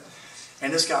pound here.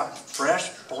 And it's got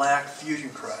fresh black fusion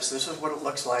crust. This is what it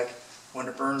looks like when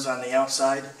it burns on the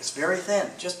outside. It's very thin,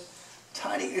 just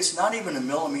tiny. It's not even a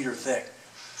millimeter thick.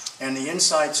 And the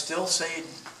inside still say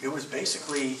it was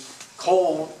basically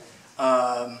cold,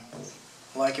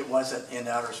 like it was in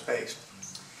outer space.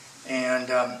 And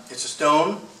it's a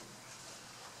stone.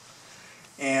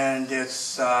 And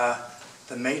it's the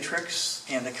matrix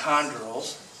and the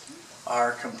chondrules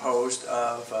are composed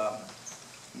of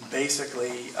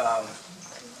basically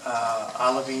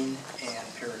olivine and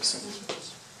pyroxene,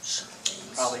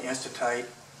 probably enstatite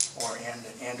or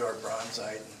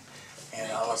bronzite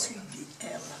and olivine.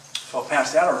 So I'll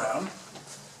pass that around.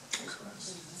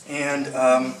 And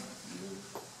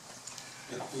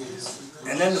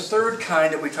then the third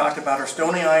kind that we talked about are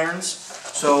stony irons.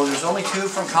 So there's only two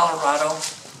from Colorado.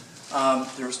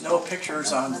 There's no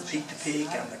pictures on Peak to Peak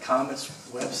on the COMETS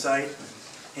website.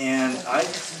 And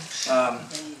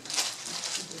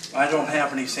I don't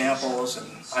have any samples, and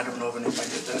I don't know if anybody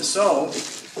did this. So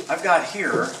I've got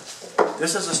here,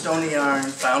 this is a stony iron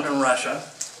found in Russia.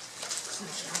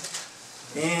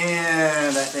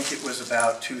 And I think it was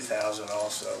about 2000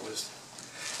 also. It was,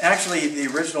 actually, the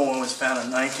original one was found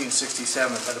in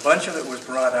 1967, but a bunch of it was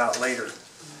brought out later.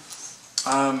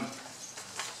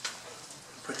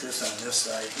 Put this on this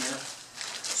side here.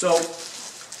 So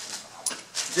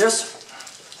this,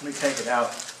 let me take it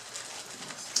out.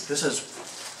 This is,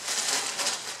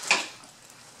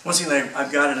 one thing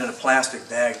I've got it in a plastic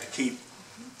bag to keep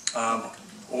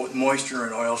moisture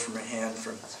and oils from my hand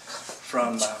from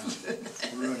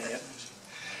ruining it.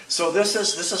 So this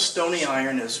is stony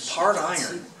iron, is part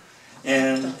iron,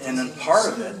 and then part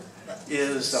of it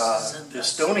is the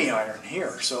stony iron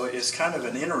here. So it's kind of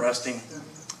an interesting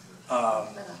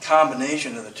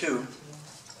combination of the two.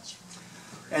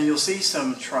 And you'll see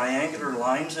some triangular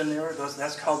lines in there.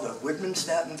 That's called the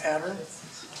Widmanstätten pattern.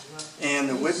 And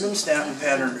the Widmanstätten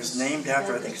pattern is named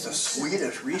after, I think it's a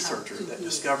Swedish researcher that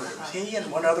discovered it. It was he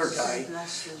and one other guy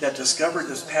that discovered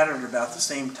this pattern about the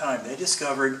same time. They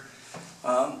discovered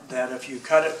that if you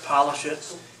cut it, polish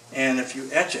it, and if you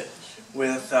etch it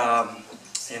with,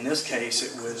 in this case,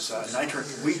 it was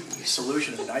weak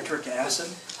solution of nitric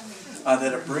acid,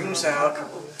 that it brings out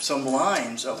some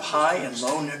lines of high and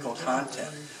low nickel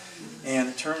content. And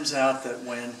it turns out that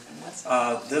when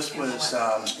this was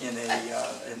in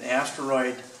an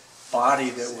asteroid body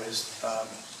that was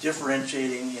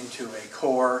differentiating into a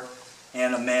core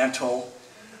and a mantle,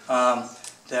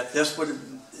 that this would have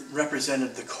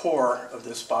represented the core of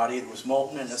this body. It was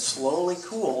molten and it slowly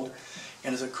cooled,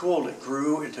 and as it cooled it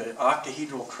grew into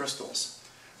octahedral crystals.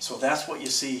 So that's what you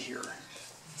see here.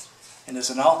 And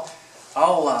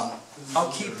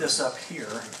I'll keep this up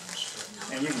here,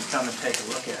 and you can come and take a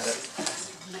look at it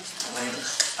later.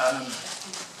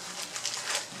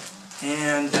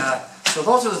 So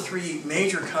those are the three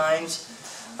major kinds.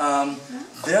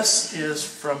 This is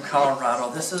from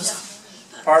Colorado. This is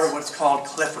part of what's called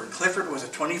Clifford. Clifford was a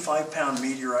 25-pound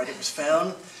meteorite. It was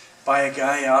found by a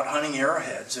guy out hunting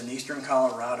arrowheads in eastern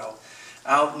Colorado,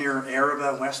 out near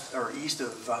Araba, west or east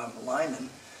of Lyman.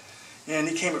 And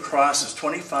he came across this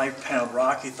 25-pound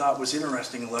rock he thought was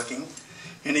interesting looking.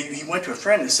 And he went to a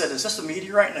friend and said, "Is this a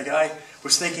meteorite?" And the guy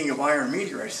was thinking of iron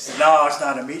meteorites. He said, "No, it's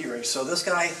not a meteorite." So this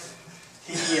guy,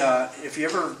 if you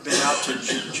ever been out to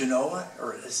Genoa,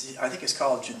 or I think it's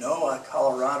called Genoa,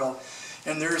 Colorado,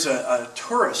 and there's a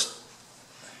tourist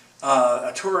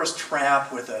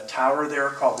trap with a tower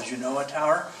there called the Genoa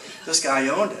Tower. This guy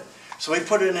owned it. So he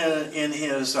put it in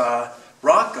his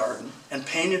rock garden and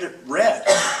painted it red.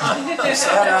 He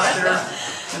sat out there,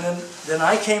 and then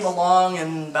I came along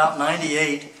in about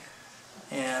 '98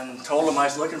 and told him I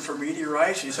was looking for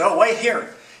meteorites. He said, "Oh, wait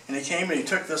here." And he came and he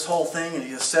took this whole thing and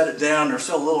he just set it down. There's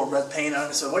still a little red paint on it.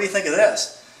 He said, "What do you think of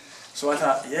this?" So I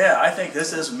thought, yeah, I think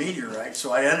this is a meteorite.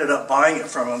 So I ended up buying it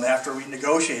from him after we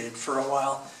negotiated for a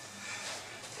while.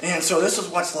 And so this is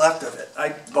what's left of it.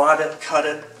 I bought it, cut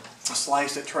it,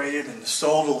 sliced it, traded, and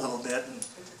sold a little bit,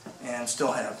 and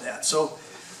still have that. So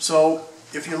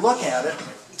if you look at it,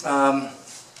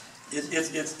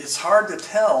 it's hard to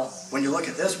tell when you look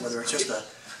at this whether it's just a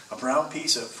brown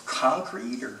piece of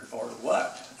concrete or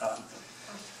what.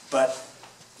 But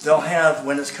they'll have,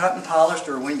 when it's cut and polished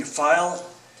or when you file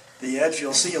the edge,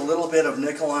 you'll see a little bit of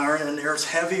nickel iron in there. It's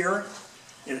heavier.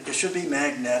 It should be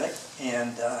magnetic.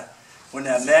 And when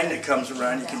that magnet comes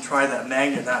around, you can try that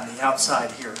magnet on the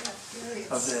outside here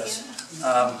of this.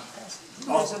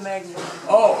 There's a magnet.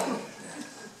 Oh,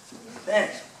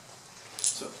 thanks.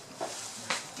 So,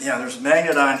 yeah, there's a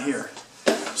magnet on here.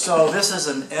 So this is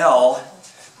an L,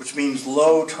 which means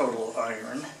low total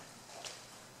iron,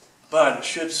 but it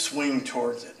should swing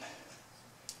towards it.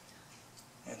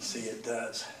 And see, it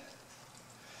does.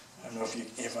 I don't know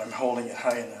if I'm holding it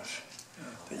high enough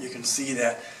that you can see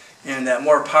that. And that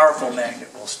more powerful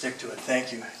magnet will stick to it.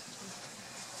 Thank you.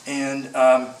 And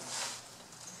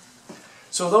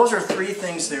so those are three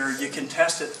things there. You can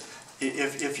test it.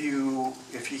 If you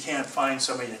can't find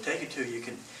somebody to take it to, you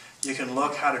can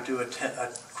look how to do a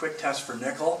quick test for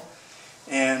nickel.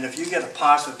 And if you get a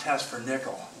positive test for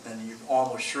nickel, then you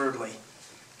almost surely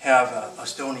have a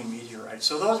stony meteorite.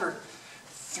 So those are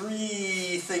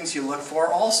three things you look for.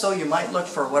 Also, you might look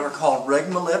for what are called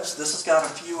regmalips. This has got a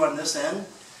few on this end,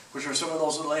 which are some of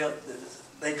those,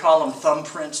 they call them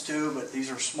thumbprints too, but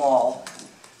these are small.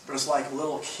 But it's like a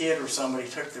little kid or somebody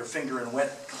took their finger in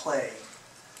wet clay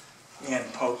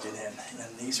and poked it in.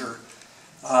 And these are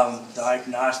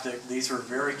diagnostic. These are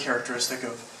very characteristic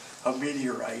of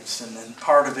meteorites. And then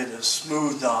part of it is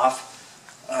smoothed off,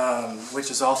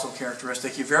 which is also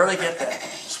characteristic. You rarely get that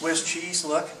Swiss cheese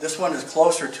look. This one is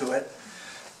closer to it,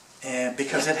 and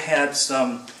because it had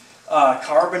some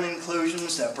carbon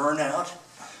inclusions that burn out.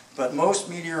 But most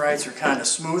meteorites are kind of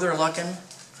smoother looking.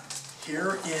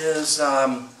 Here is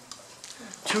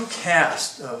two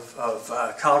casts of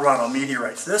Colorado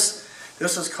meteorites. This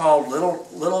is called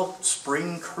Little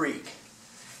Spring Creek.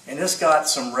 And it's got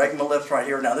some regmalips right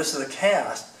here. Now this is a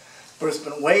cast, but it's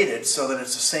been weighted so that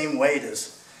it's the same weight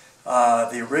as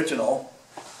the original.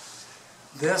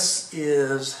 This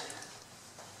is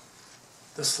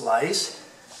the slice.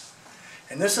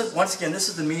 And this is, once again, this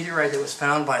is the meteorite that was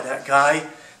found by that guy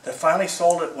that finally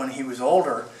sold it when he was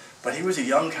older, but he was a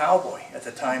young cowboy at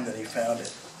the time that he found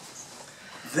it.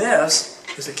 This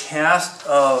is a cast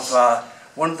of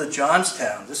one of the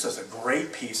Johnstown. This is a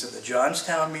great piece of the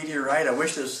Johnstown meteorite. I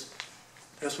wish this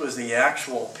was the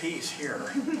actual piece here.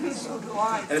 So do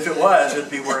I. And if it was, it'd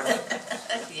be worth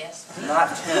Yes.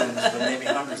 not tens, but maybe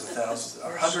hundreds of thousands,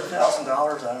 or $100,000,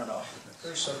 I don't know.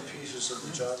 There's some pieces of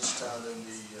the Johnstown in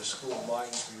the School of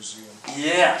Mines Museum.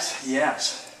 Yes,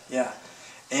 yeah.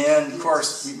 And of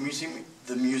course,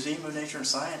 the Museum of Nature and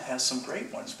Science has some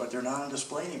great ones, but they're not on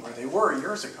display anymore. They were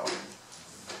years ago.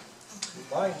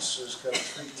 The Mines has got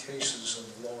 3 cases on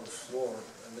the lower floor,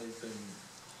 and they've been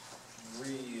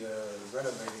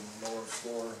renovating the lower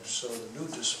floor, so the new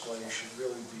display should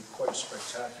really be quite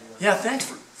spectacular. Yeah, thanks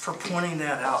for pointing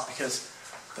that out, because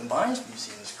the Mines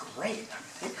Museum is great. I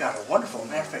mean, they've got a wonderful,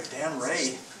 matter of fact, Dan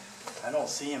Ray, I don't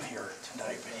see him here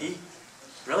tonight, but he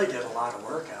really did a lot of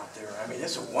work out there. I mean,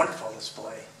 it's a wonderful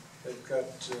display. They've got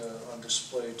on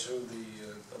display too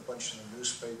a bunch of the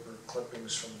newspaper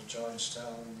clippings from the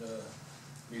Johnstown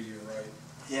meteorite.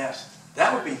 Yes,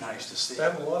 that would be nice to see. They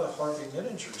have a lot of Harvey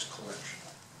Ninninger's collection.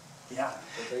 Yeah.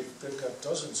 But they've got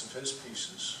dozens of his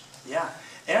pieces. Yeah,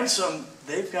 and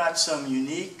they've got some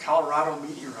unique Colorado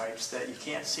meteorites that you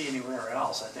can't see anywhere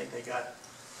else. I think they got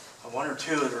 1 or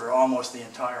 2 that are almost the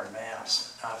entire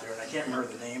mass out there, and I can't remember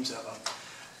the names of them.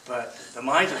 But the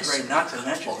mines are great, not to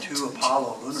mention 2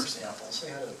 Apollo lunar samples. They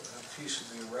had a piece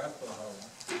of the Arapaho.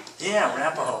 Yeah,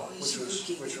 Arapaho. Which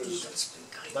was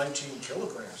 19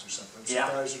 kilograms or something. I'm Yeah.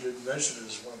 surprised you didn't mention it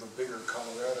as one of the bigger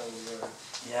Colorado.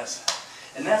 Yes,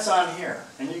 and that's on here,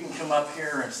 and you can come up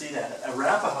here and see that.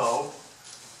 Arapaho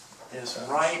is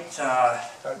right,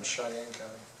 Out in Cheyenne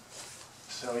County.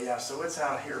 so yeah, so it's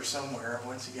out here somewhere.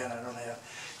 Once again, I don't have,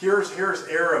 here's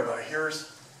Araba,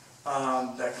 here's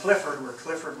that Clifford, where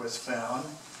Clifford was found.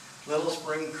 Little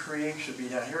Spring Creek should be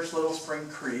down. Here's Little Spring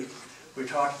Creek. We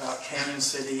talked about Canyon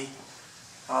City.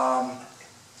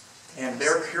 And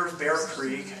here's Bear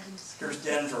Creek. Here's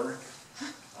Denver.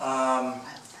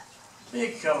 You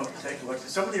can come and take a look.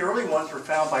 Some of the early ones were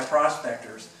found by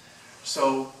prospectors.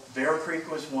 So Bear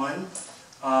Creek was one.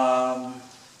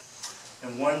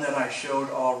 And one that I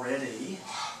showed already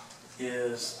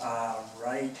is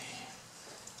right,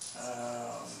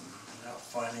 I'm not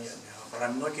finding it now, but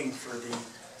I'm looking for the,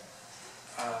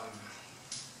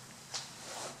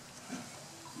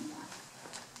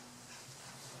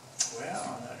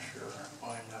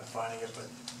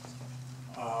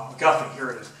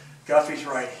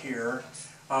 here,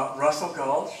 Russell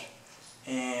Gulch,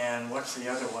 and what's the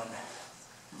other one?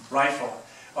 Rifle.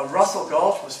 Russell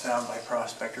Gulch was found by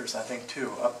prospectors, I think,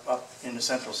 too, up in the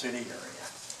Central City area.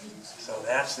 So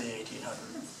that's the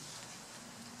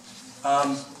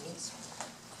 1800.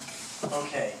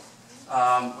 Okay,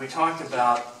 we talked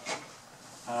about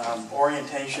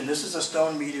orientation. This is a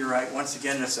stone meteorite. Once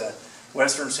again, it's a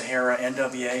Western Sahara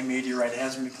NWA meteorite. It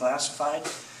hasn't been classified,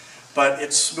 but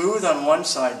it's smooth on one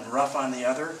side and rough on the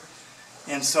other.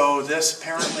 And so this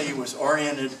apparently was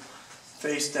oriented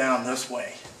face down this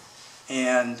way.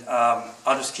 And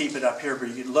I'll just keep it up here, but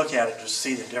you can look at it to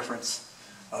see the difference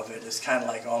of it. It's kind of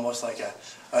like almost like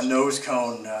a nose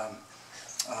cone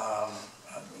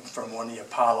from one of the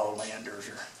Apollo landers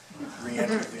or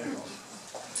re-entry vehicles.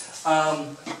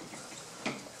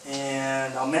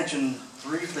 And I'll mention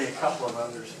briefly a couple of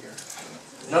others here.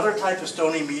 Another type of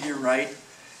stony meteorite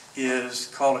is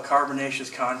called a carbonaceous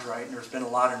chondrite, and there's been a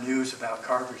lot of news about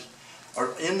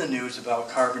in the news about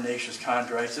carbonaceous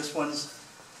chondrites. This one's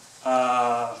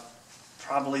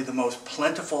probably the most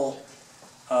plentiful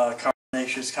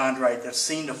carbonaceous chondrite that's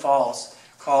seen to fall,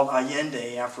 called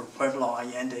Allende, after Pueblo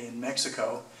Allende in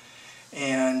Mexico.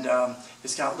 And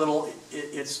it's got little,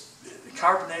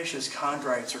 carbonaceous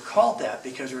chondrites are called that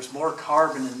because there's more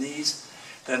carbon in these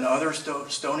than other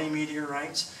stony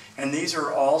meteorites. And these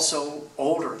are also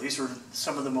older. These are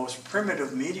some of the most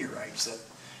primitive meteorites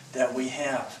that we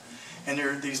have. And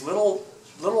there are these little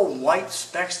white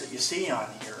specks that you see on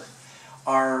here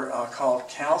are called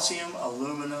calcium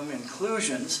aluminum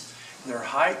inclusions. They're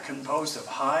composed of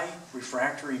high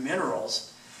refractory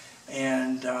minerals.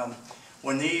 And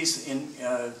when these,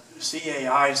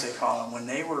 CAIs they call them, when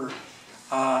they were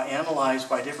analyzed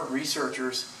by different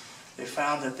researchers, they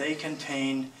found that they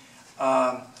contain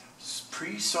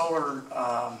pre-solar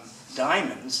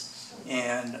diamonds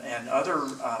and other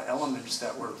elements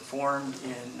that were formed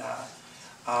in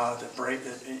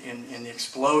the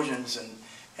explosions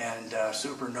and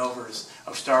supernovas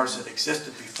of stars that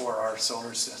existed before our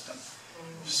solar system.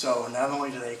 So not only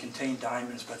do they contain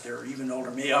diamonds, but they're even older,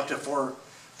 maybe up to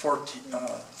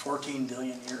 14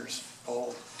 billion years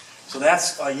old. So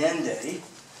that's Allende,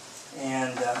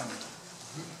 and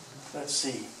let's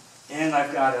see. And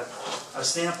I've got a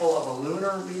sample of a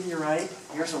lunar meteorite.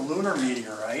 Here's a lunar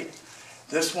meteorite.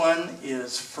 This one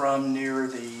is from near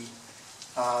the.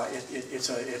 It's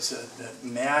a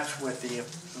match with the.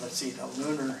 Let's see, the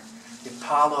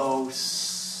Apollo.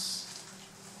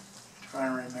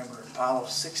 Trying to remember, Apollo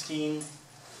 16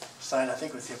 site. I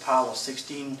think it was the Apollo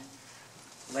 16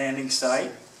 landing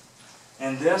site.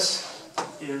 And this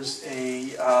is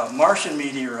a Martian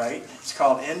meteorite. It's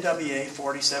called NWA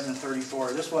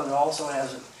 4734. This one also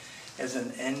has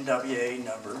an NWA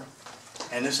number,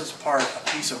 and this is a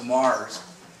piece of Mars.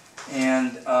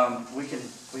 And we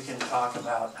can talk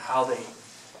about how they've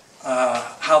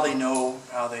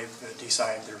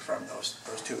decided they're from those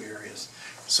two areas.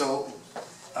 So,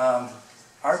 are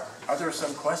there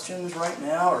some questions right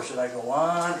now, or should I go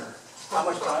on, or how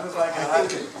much time have I got? I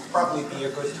think it'd probably be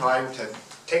a good time to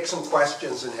take some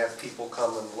questions and have people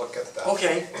come and look at them.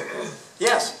 Okay.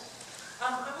 Yes?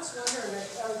 I was wondering,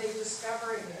 are they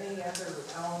discovering any other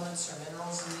elements or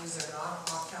minerals in these that are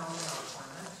not found on our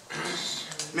planet?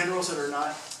 Minerals that are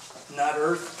not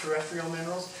Earth terrestrial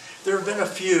minerals? There have been a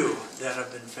few that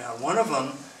have been found. One of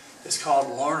them is called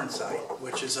lawrencite,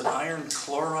 which is an iron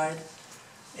chloride.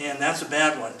 And that's a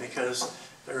bad one because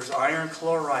there's iron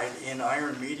chloride in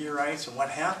iron meteorites, and what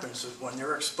happens is when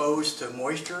they're exposed to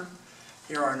moisture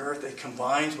here on Earth, it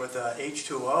combines with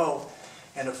H2O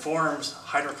and it forms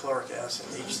hydrochloric acid,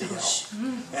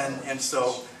 HCl. And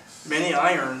so many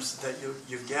irons that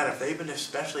you get, if they've been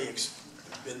especially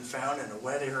been found in a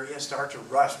wet area, start to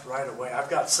rust right away. I've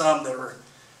got some that are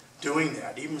doing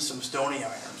that, even some stony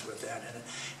irons with that in it.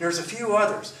 There's a few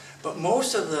others, but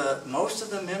most of the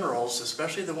minerals,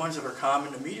 especially the ones that are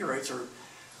common to meteorites,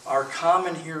 are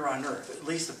common here on Earth. At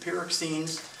least the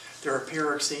pyroxenes, there are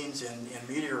pyroxenes in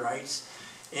meteorites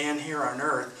and here on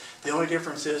Earth. The only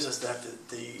difference is that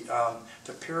the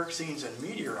pyroxenes in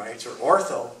meteorites are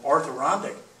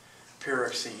orthorhombic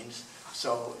pyroxenes,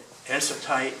 so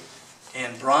enstatite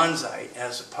and bronzite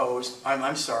as opposed,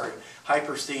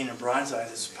 hypersthene and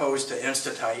bronzite as opposed to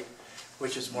enstatite,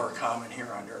 which is more common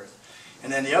here on Earth.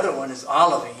 And then the other one is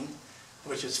olivine,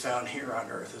 which is found here on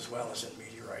Earth as well as in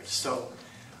meteorites. So,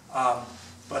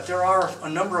 but there are a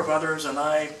number of others, and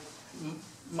I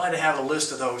might have had a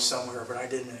list of those somewhere, but I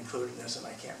didn't include in this, and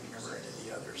I can't remember any of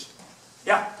the others.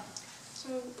 Yeah?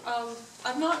 So,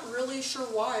 I'm not really sure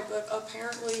why, but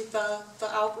apparently the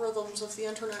algorithms of the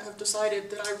internet have decided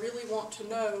that I really want to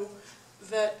know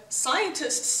that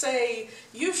scientists say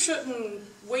you shouldn't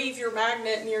wave your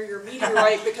magnet near your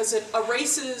meteorite because it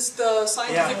erases the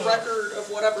scientific record of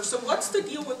whatever. So what's the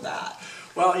deal with that?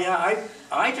 Well, yeah,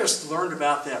 I just learned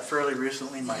about that fairly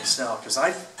recently myself, because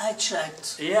I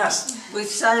checked yes. with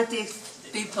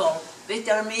scientific people. They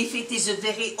tell me if it is a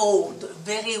very old,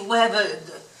 very weathered,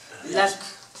 like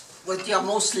what you're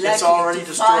most likely It's already to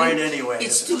destroyed find, anyway.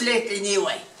 it's too late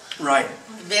anyway. Right.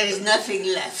 There is nothing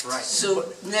left, Right. so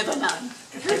never mind.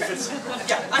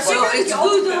 Yeah, I So figured it's y'all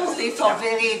would good know. only for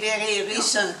very, very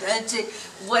recent. And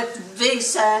what they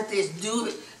scientists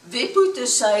do, they put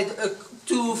aside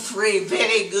 2, 3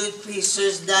 very good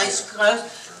pieces, nice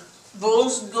crust.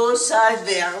 Those go aside,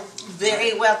 they are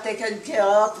very well taken care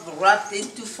of, wrapped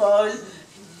into foil,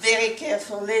 very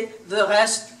carefully. The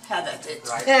rest, have at it.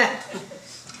 Right.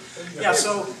 Yeah,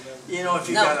 so, you know, if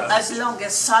you No, got a... as long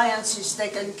as science is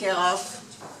taken care of.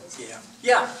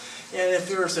 Yeah, and if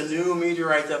there's a new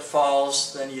meteorite that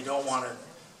falls, then you don't want to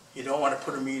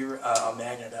put a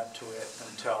magnet up to it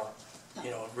until, you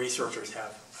know, researchers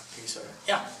have a piece of it.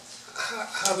 Yeah.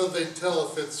 How do they tell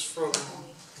if it's from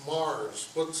Mars?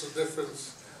 What's the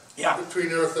difference Yeah.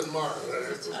 between Earth and Mars?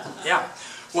 Yeah.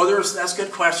 Well, that's a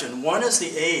good question. One is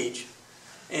the age,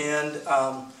 and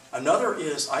another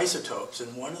is isotopes.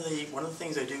 And one of the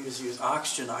things they do is use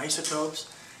oxygen isotopes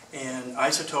and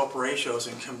isotope ratios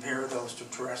and compare those to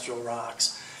terrestrial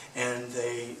rocks. And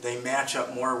they match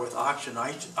up more with oxygen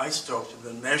isotopes that have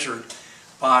been measured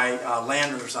by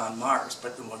landers on Mars.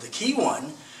 But the key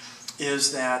one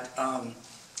is that,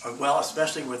 well,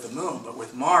 especially with the moon, but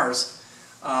with Mars,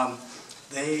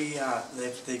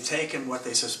 they've taken what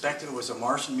they suspected was a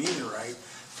Martian meteorite,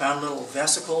 found little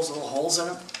vesicles, little holes in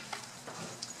them,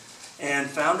 and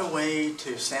found a way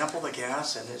to sample the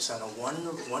gas, and it's on a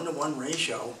 1-to-1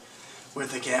 ratio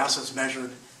with the gas that's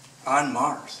measured on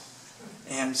Mars.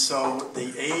 And so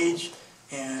the age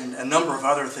and a number of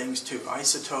other things too,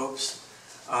 isotopes,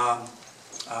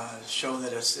 show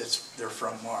that they're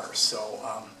from Mars. So,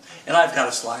 and I've got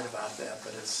a slide about that,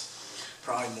 but it's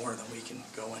probably more than we can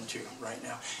go into right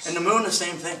now. And the moon, the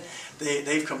same thing.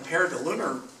 They've compared the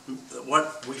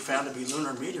what we found to be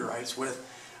lunar meteorites with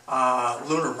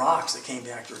lunar rocks that came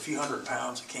back. There were a few hundred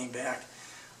pounds that came back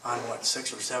on,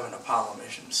 6 or 7 Apollo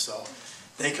missions. So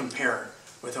they compare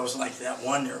with those, like that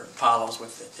one there, Apollo's,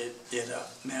 with it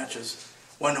matches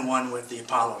 1-to-1 with the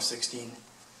Apollo 16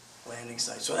 landing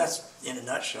site. So that's, in a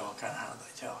nutshell, kind of how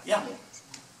they tell. Yeah.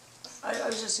 I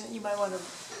was just, you might want to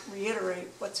reiterate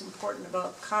what's important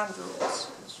about chondrules,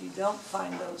 because you don't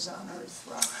find those on Earth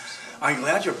rocks. I'm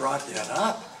glad you brought that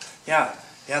up. Yeah,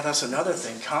 that's another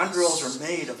thing. Chondrules are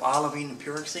made of olivine and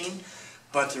pyroxene,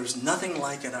 but there's nothing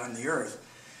like it on the Earth.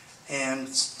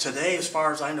 And today, as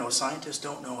far as I know, scientists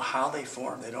don't know how they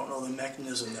form. They don't know the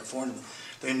mechanism that formed them.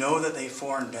 They know that they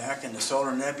formed back in the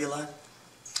solar nebula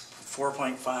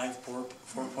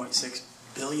 4.6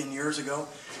 billion years ago,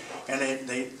 and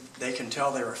they can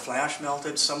tell they were flash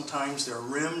melted. Sometimes they're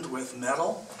rimmed with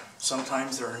metal,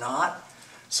 sometimes they're not.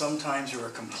 Sometimes they're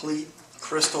a complete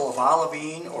crystal of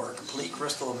olivine or a complete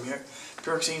crystal of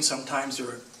pyroxene. Sometimes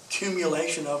they're an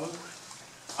accumulation of them.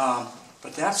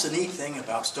 But that's the neat thing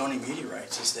about stony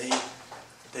meteorites, is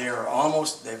they've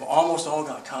almost all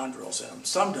got chondrules in them.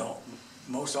 Some don't.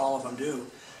 Most all of them do.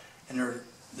 And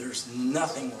there's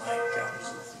nothing like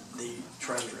the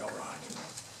terrestrial rock.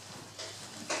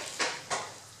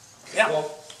 Yeah. Well,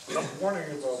 I'm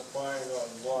wondering about buying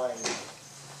online.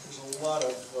 There's a lot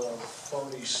of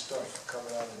phony stuff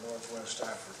coming out of Northwest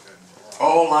Africa.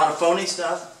 Oh, a lot of phony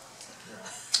stuff?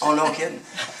 Oh, no kidding.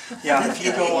 Yeah, if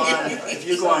you go on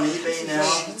eBay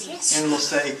now and it'll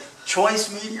say choice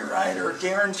meteorite or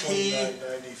guaranteed.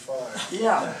 $29.95.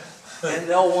 Yeah, and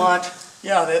they'll want,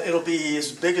 it'll be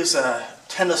as big as a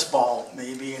tennis ball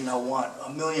maybe, and they'll want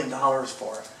 $1 million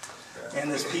for it.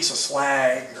 And this piece of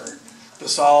slag or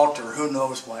basalt or who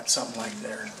knows what, something like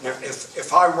that.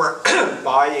 If I were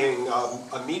buying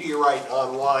a meteorite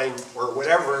online or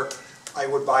whatever, I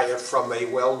would buy it from a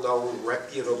well-known,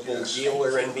 reputable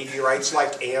dealer in meteorites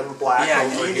like Ann Black. Yeah,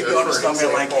 over you need to here, go to for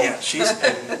somebody like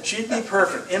example. Ann. She'd be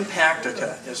perfect.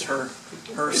 Impactica is her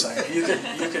site. You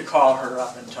could call her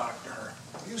up and talk to her.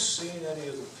 Have you seen any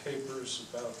of the papers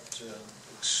about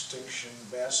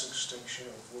mass extinction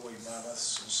of woolly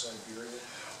mammoths in Siberia?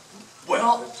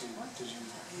 Well, did you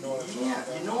know what I'm talking about?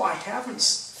 you know, I haven't,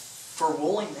 for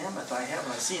woolly mammoth, I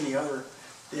haven't. I've seen the other,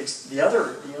 I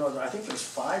think there's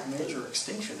 5 major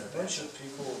extinction A bunch events. of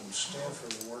people in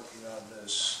Stanford were working on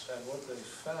this, and what they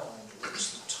found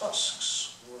was the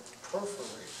tusks were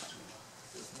perforated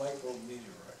with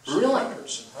micrometeorites. Really?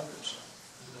 Hundreds and hundreds of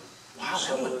them. Wow,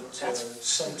 So that would, that that's,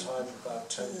 sometime about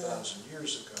 10,000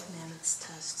 years ago, Mammoth's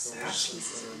tusks there are was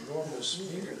pieces an of enormous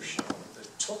meteor shower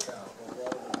that took out a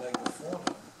lot of the megafauna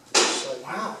to the site.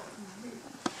 wow.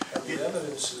 And the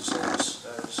evidence is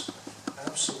as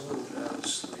absolute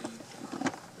as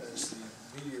the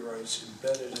meteorites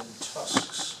embedded in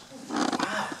tusks.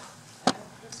 Wow.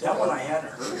 That one I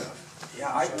hadn't heard of.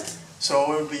 Yeah,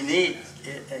 so it would be neat,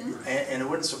 and it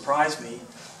wouldn't surprise me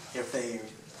if they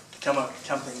come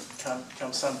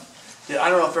some, I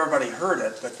don't know if everybody heard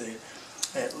it, but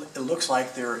it looks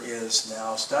like there is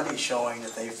now studies showing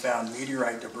that they found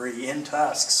meteorite debris in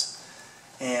tusks,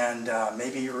 and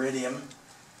maybe iridium,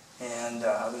 and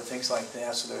other things like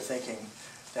that. So they're thinking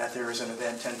that there was an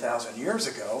event 10,000 years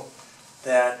ago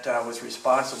that was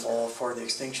responsible for the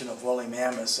extinction of woolly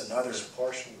mammoths and There's others.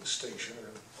 partial extinction or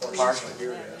Partial. partial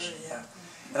here, yes. Yeah,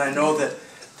 and I know that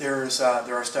there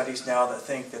are studies now that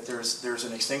think that there's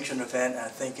an extinction event. I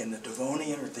think in the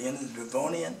Devonian, or at the end of the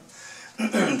Devonian,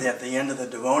 at the end of the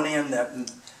Devonian, that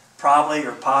probably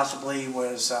or possibly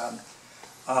was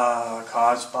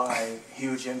caused by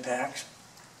huge impacts.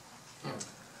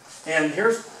 And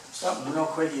here's something real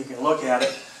quick, you can look at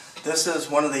it. This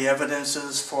is one of the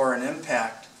evidences for an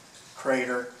impact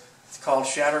crater. It's called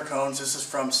shatter cones. This is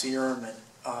from Sierra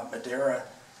Madera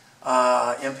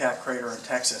impact crater in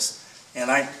Texas. And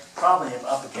I probably am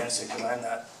up against it because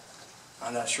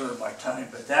I'm not sure of my time,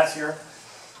 but that's here.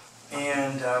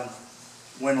 And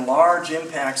when large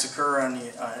impacts occur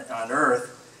on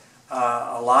Earth,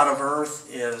 a lot of Earth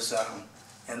is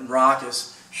and rock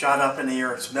is shot up in the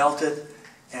air. It's melted,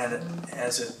 and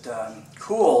as it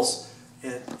cools,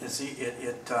 it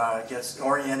gets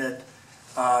oriented.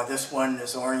 This one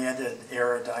is oriented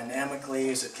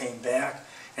aerodynamically as it came back,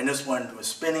 and this one was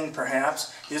spinning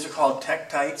perhaps. These are called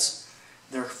tektites.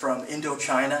 They're from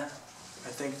Indochina. I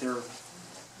think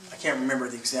I can't remember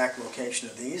the exact location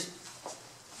of these.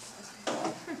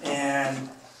 And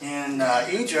in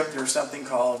Egypt, there's something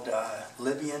called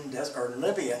Libyan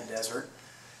desert.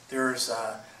 There's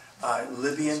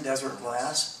Libyan desert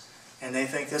glass, and they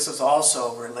think this is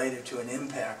also related to an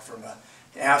impact from an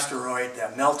asteroid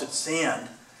that melted sand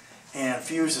and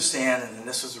fused the sand, and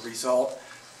this is a result.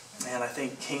 And I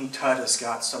think King Tut has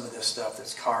got some of this stuff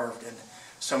that's carved in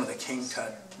some of the King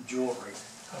Tut jewelry.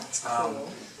 That's cool.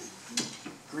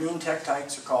 Green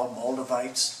tektites are called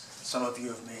moldavites. Some of you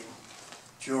have made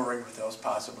jewelry with those,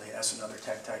 possibly. That's another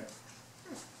tektite.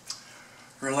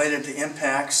 Related to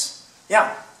impacts,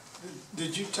 yeah.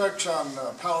 Did you touch on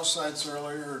palladites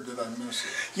earlier, or did I miss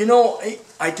it? You know,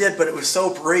 I did, but it was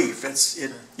so brief.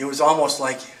 It was almost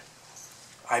like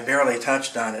I barely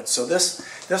touched on it. So this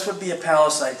would be a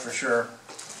pallasite for sure.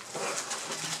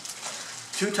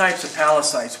 Two types of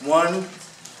palladites. One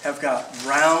have got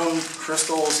round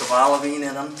crystals of olivine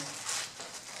in them,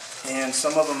 and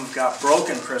some of them have got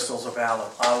broken crystals of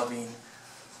olivine.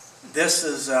 This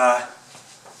is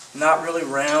not really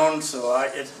round,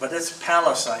 but it's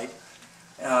pallasite,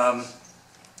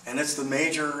 and it's the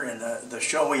major and the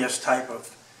showiest type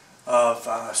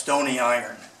of stony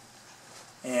iron.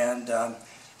 And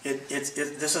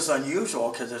this is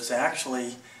unusual because it's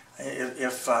actually,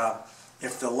 if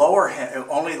the lower half,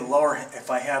 if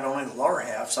I had only the lower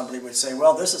half, somebody would say,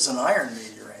 well, this is an iron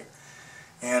meteorite,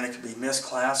 and it could be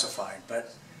misclassified.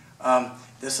 But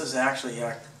this is actually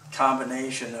a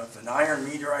combination of an iron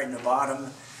meteorite in the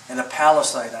bottom and a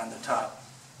pallasite on the top.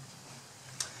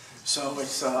 So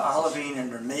it's olivine,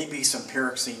 and there may be some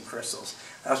pyroxene crystals.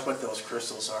 That's what those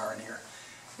crystals are in here.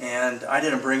 And I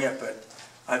didn't bring it, but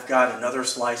I've got another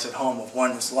slice at home of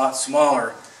one that's a lot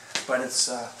smaller, but it's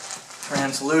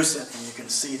translucent, and you can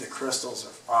see the crystals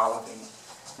of olivine.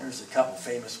 There's a couple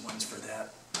famous ones for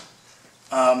that.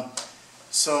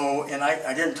 And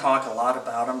I didn't talk a lot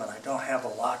about them, and I don't have a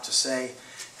lot to say,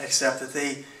 except that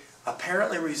they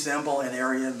apparently resemble an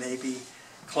area maybe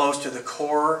close to the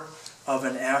core of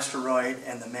an asteroid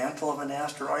and the mantle of an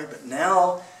asteroid. But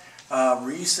now, my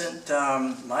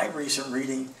recent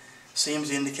reading seems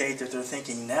to indicate that they're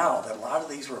thinking now that a lot of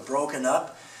these were broken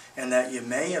up, and that you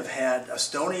may have had a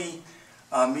stony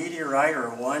meteorite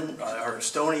or a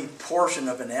stony portion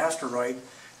of an asteroid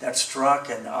that struck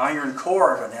an iron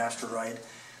core of an asteroid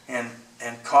and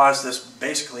caused this,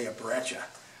 basically a breccia.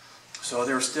 So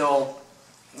there's still,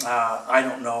 I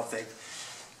don't know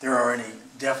if there are any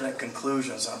definite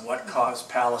conclusions on what caused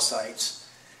palladites,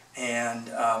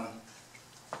 and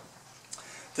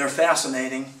they're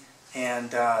fascinating,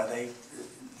 and the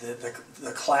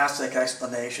classic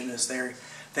explanation is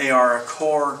they are a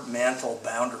core mantle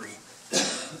boundary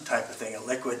type of thing, a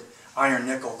liquid iron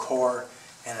nickel core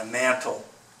and a mantle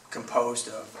composed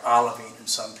of olivine and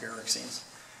some pyroxenes.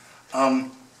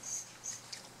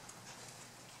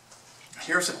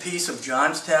 Here's a piece of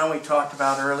Johnstown we talked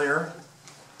about earlier.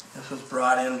 This was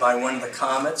brought in by one of the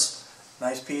COMETS.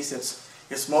 Nice piece.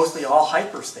 It's mostly all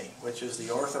hypersthene, which is the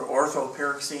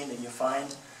orthopyroxene that you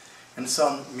find in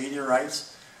some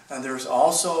meteorites. And there's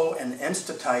also an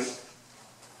enstatite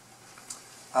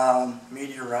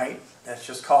meteorite that's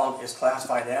just is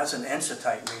classified as an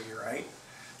enstatite meteorite.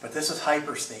 But this is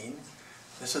hypersthene.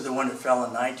 This is the one that fell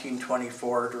in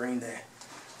 1924 during the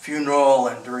funeral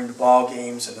and during the ball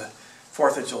games and the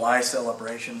 4th of July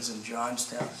celebrations in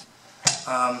Johnstown.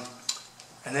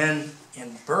 And then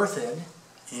in Berthoud,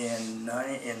 in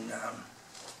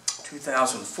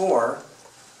 2004,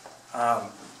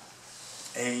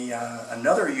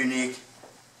 another unique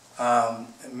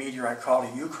meteorite called a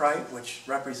eucrite, which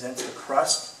represents the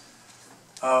crust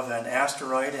of an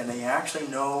asteroid, and they actually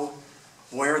know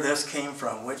where this came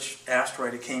from, which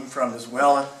asteroid it came from, as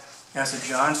well as a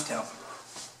Johnstown.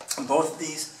 And both of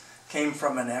these came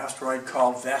from an asteroid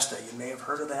called Vesta. You may have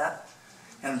heard of that.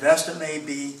 And Vesta may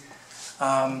be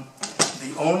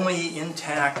the only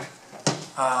intact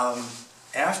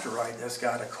asteroid that's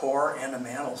got a core and a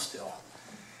mantle still.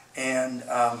 And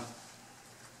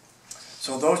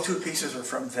so those two pieces are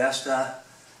from Vesta,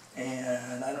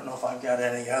 and I don't know if I've got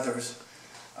any others.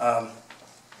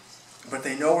 But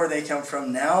they know where they come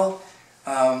from. Now,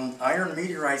 iron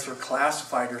meteorites are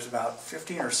classified. There's about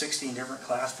 15 or 16 different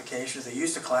classifications. They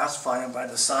used to classify them by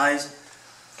the size,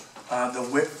 the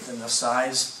width, and the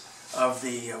size of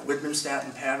the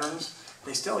Widmanstatten patterns.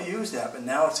 They still use that, but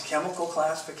now it's a chemical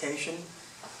classification.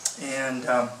 And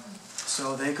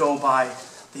so they go by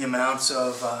the amounts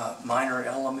of minor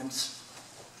elements,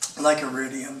 like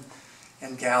iridium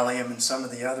and gallium and some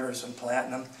of the others, and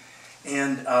platinum.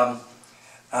 And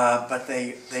but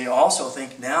they also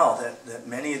think now that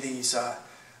many of these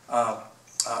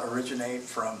originate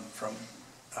from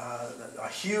a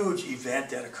huge event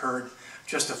that occurred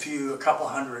just a couple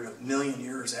hundred million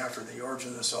years after the origin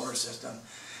of the solar system.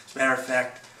 As a matter of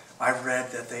fact, I've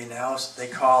read that they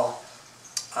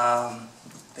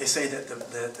say that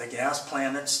the gas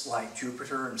planets like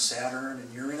Jupiter and Saturn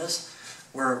and Uranus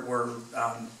were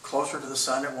closer to the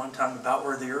sun at one time, about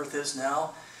where the Earth is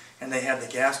now. And they had the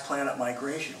gas planet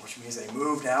migration, which means they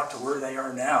moved out to where they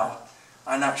are now.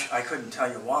 I couldn't tell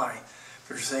you why,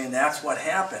 but they're saying that's what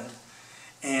happened.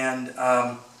 And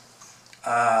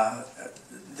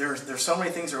there's so many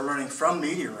things they're learning from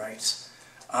meteorites,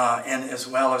 and as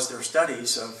well as their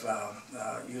studies of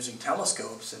using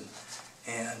telescopes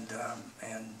and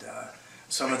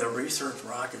some of the research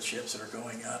rocket ships that are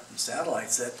going up and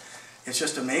satellites. That it's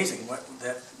just amazing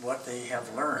what they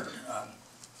have learned.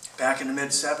 Back in the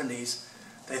mid-70s,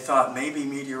 they thought maybe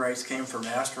meteorites came from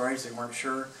asteroids. They weren't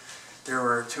sure. There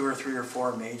were 2 or 3 or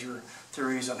 4 major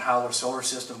theories on how the solar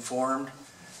system formed,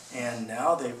 and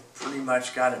now they've pretty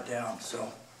much got it down.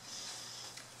 So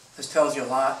this tells you a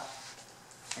lot,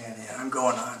 and yeah, I'm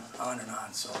going on and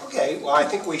on. So okay, well, I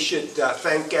think we should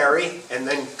thank Gary and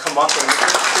then come up and.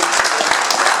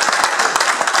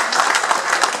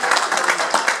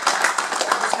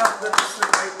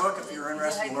 If you're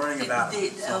interested in learning about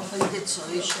it.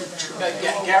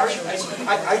 Gary,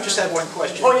 I just had one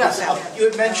question. Oh, yes. You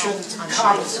had mentioned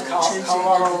COMETS,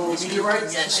 Colorado METeorite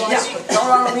Society? Yeah,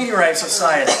 Colorado METeorite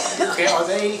Society. Okay, are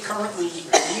they currently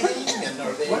meeting and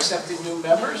are they accepting new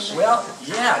members? Well,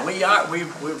 yeah, we are. We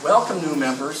welcome new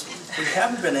members. We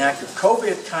haven't been active.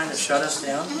 COVID kind of shut us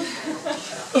down.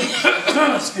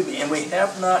 Excuse me, and we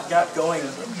have not got going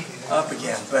up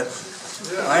again, but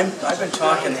I've been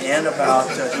talking to Ann about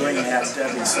doing that,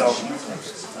 Debbie, so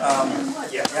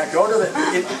yeah, go to the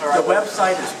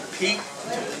website is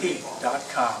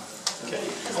peak2peak.com. Okay.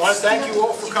 I want to thank you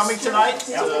all for coming tonight.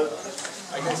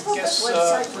 I guess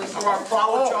I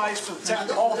apologize for the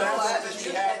technical difficulties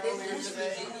we had earlier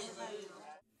today.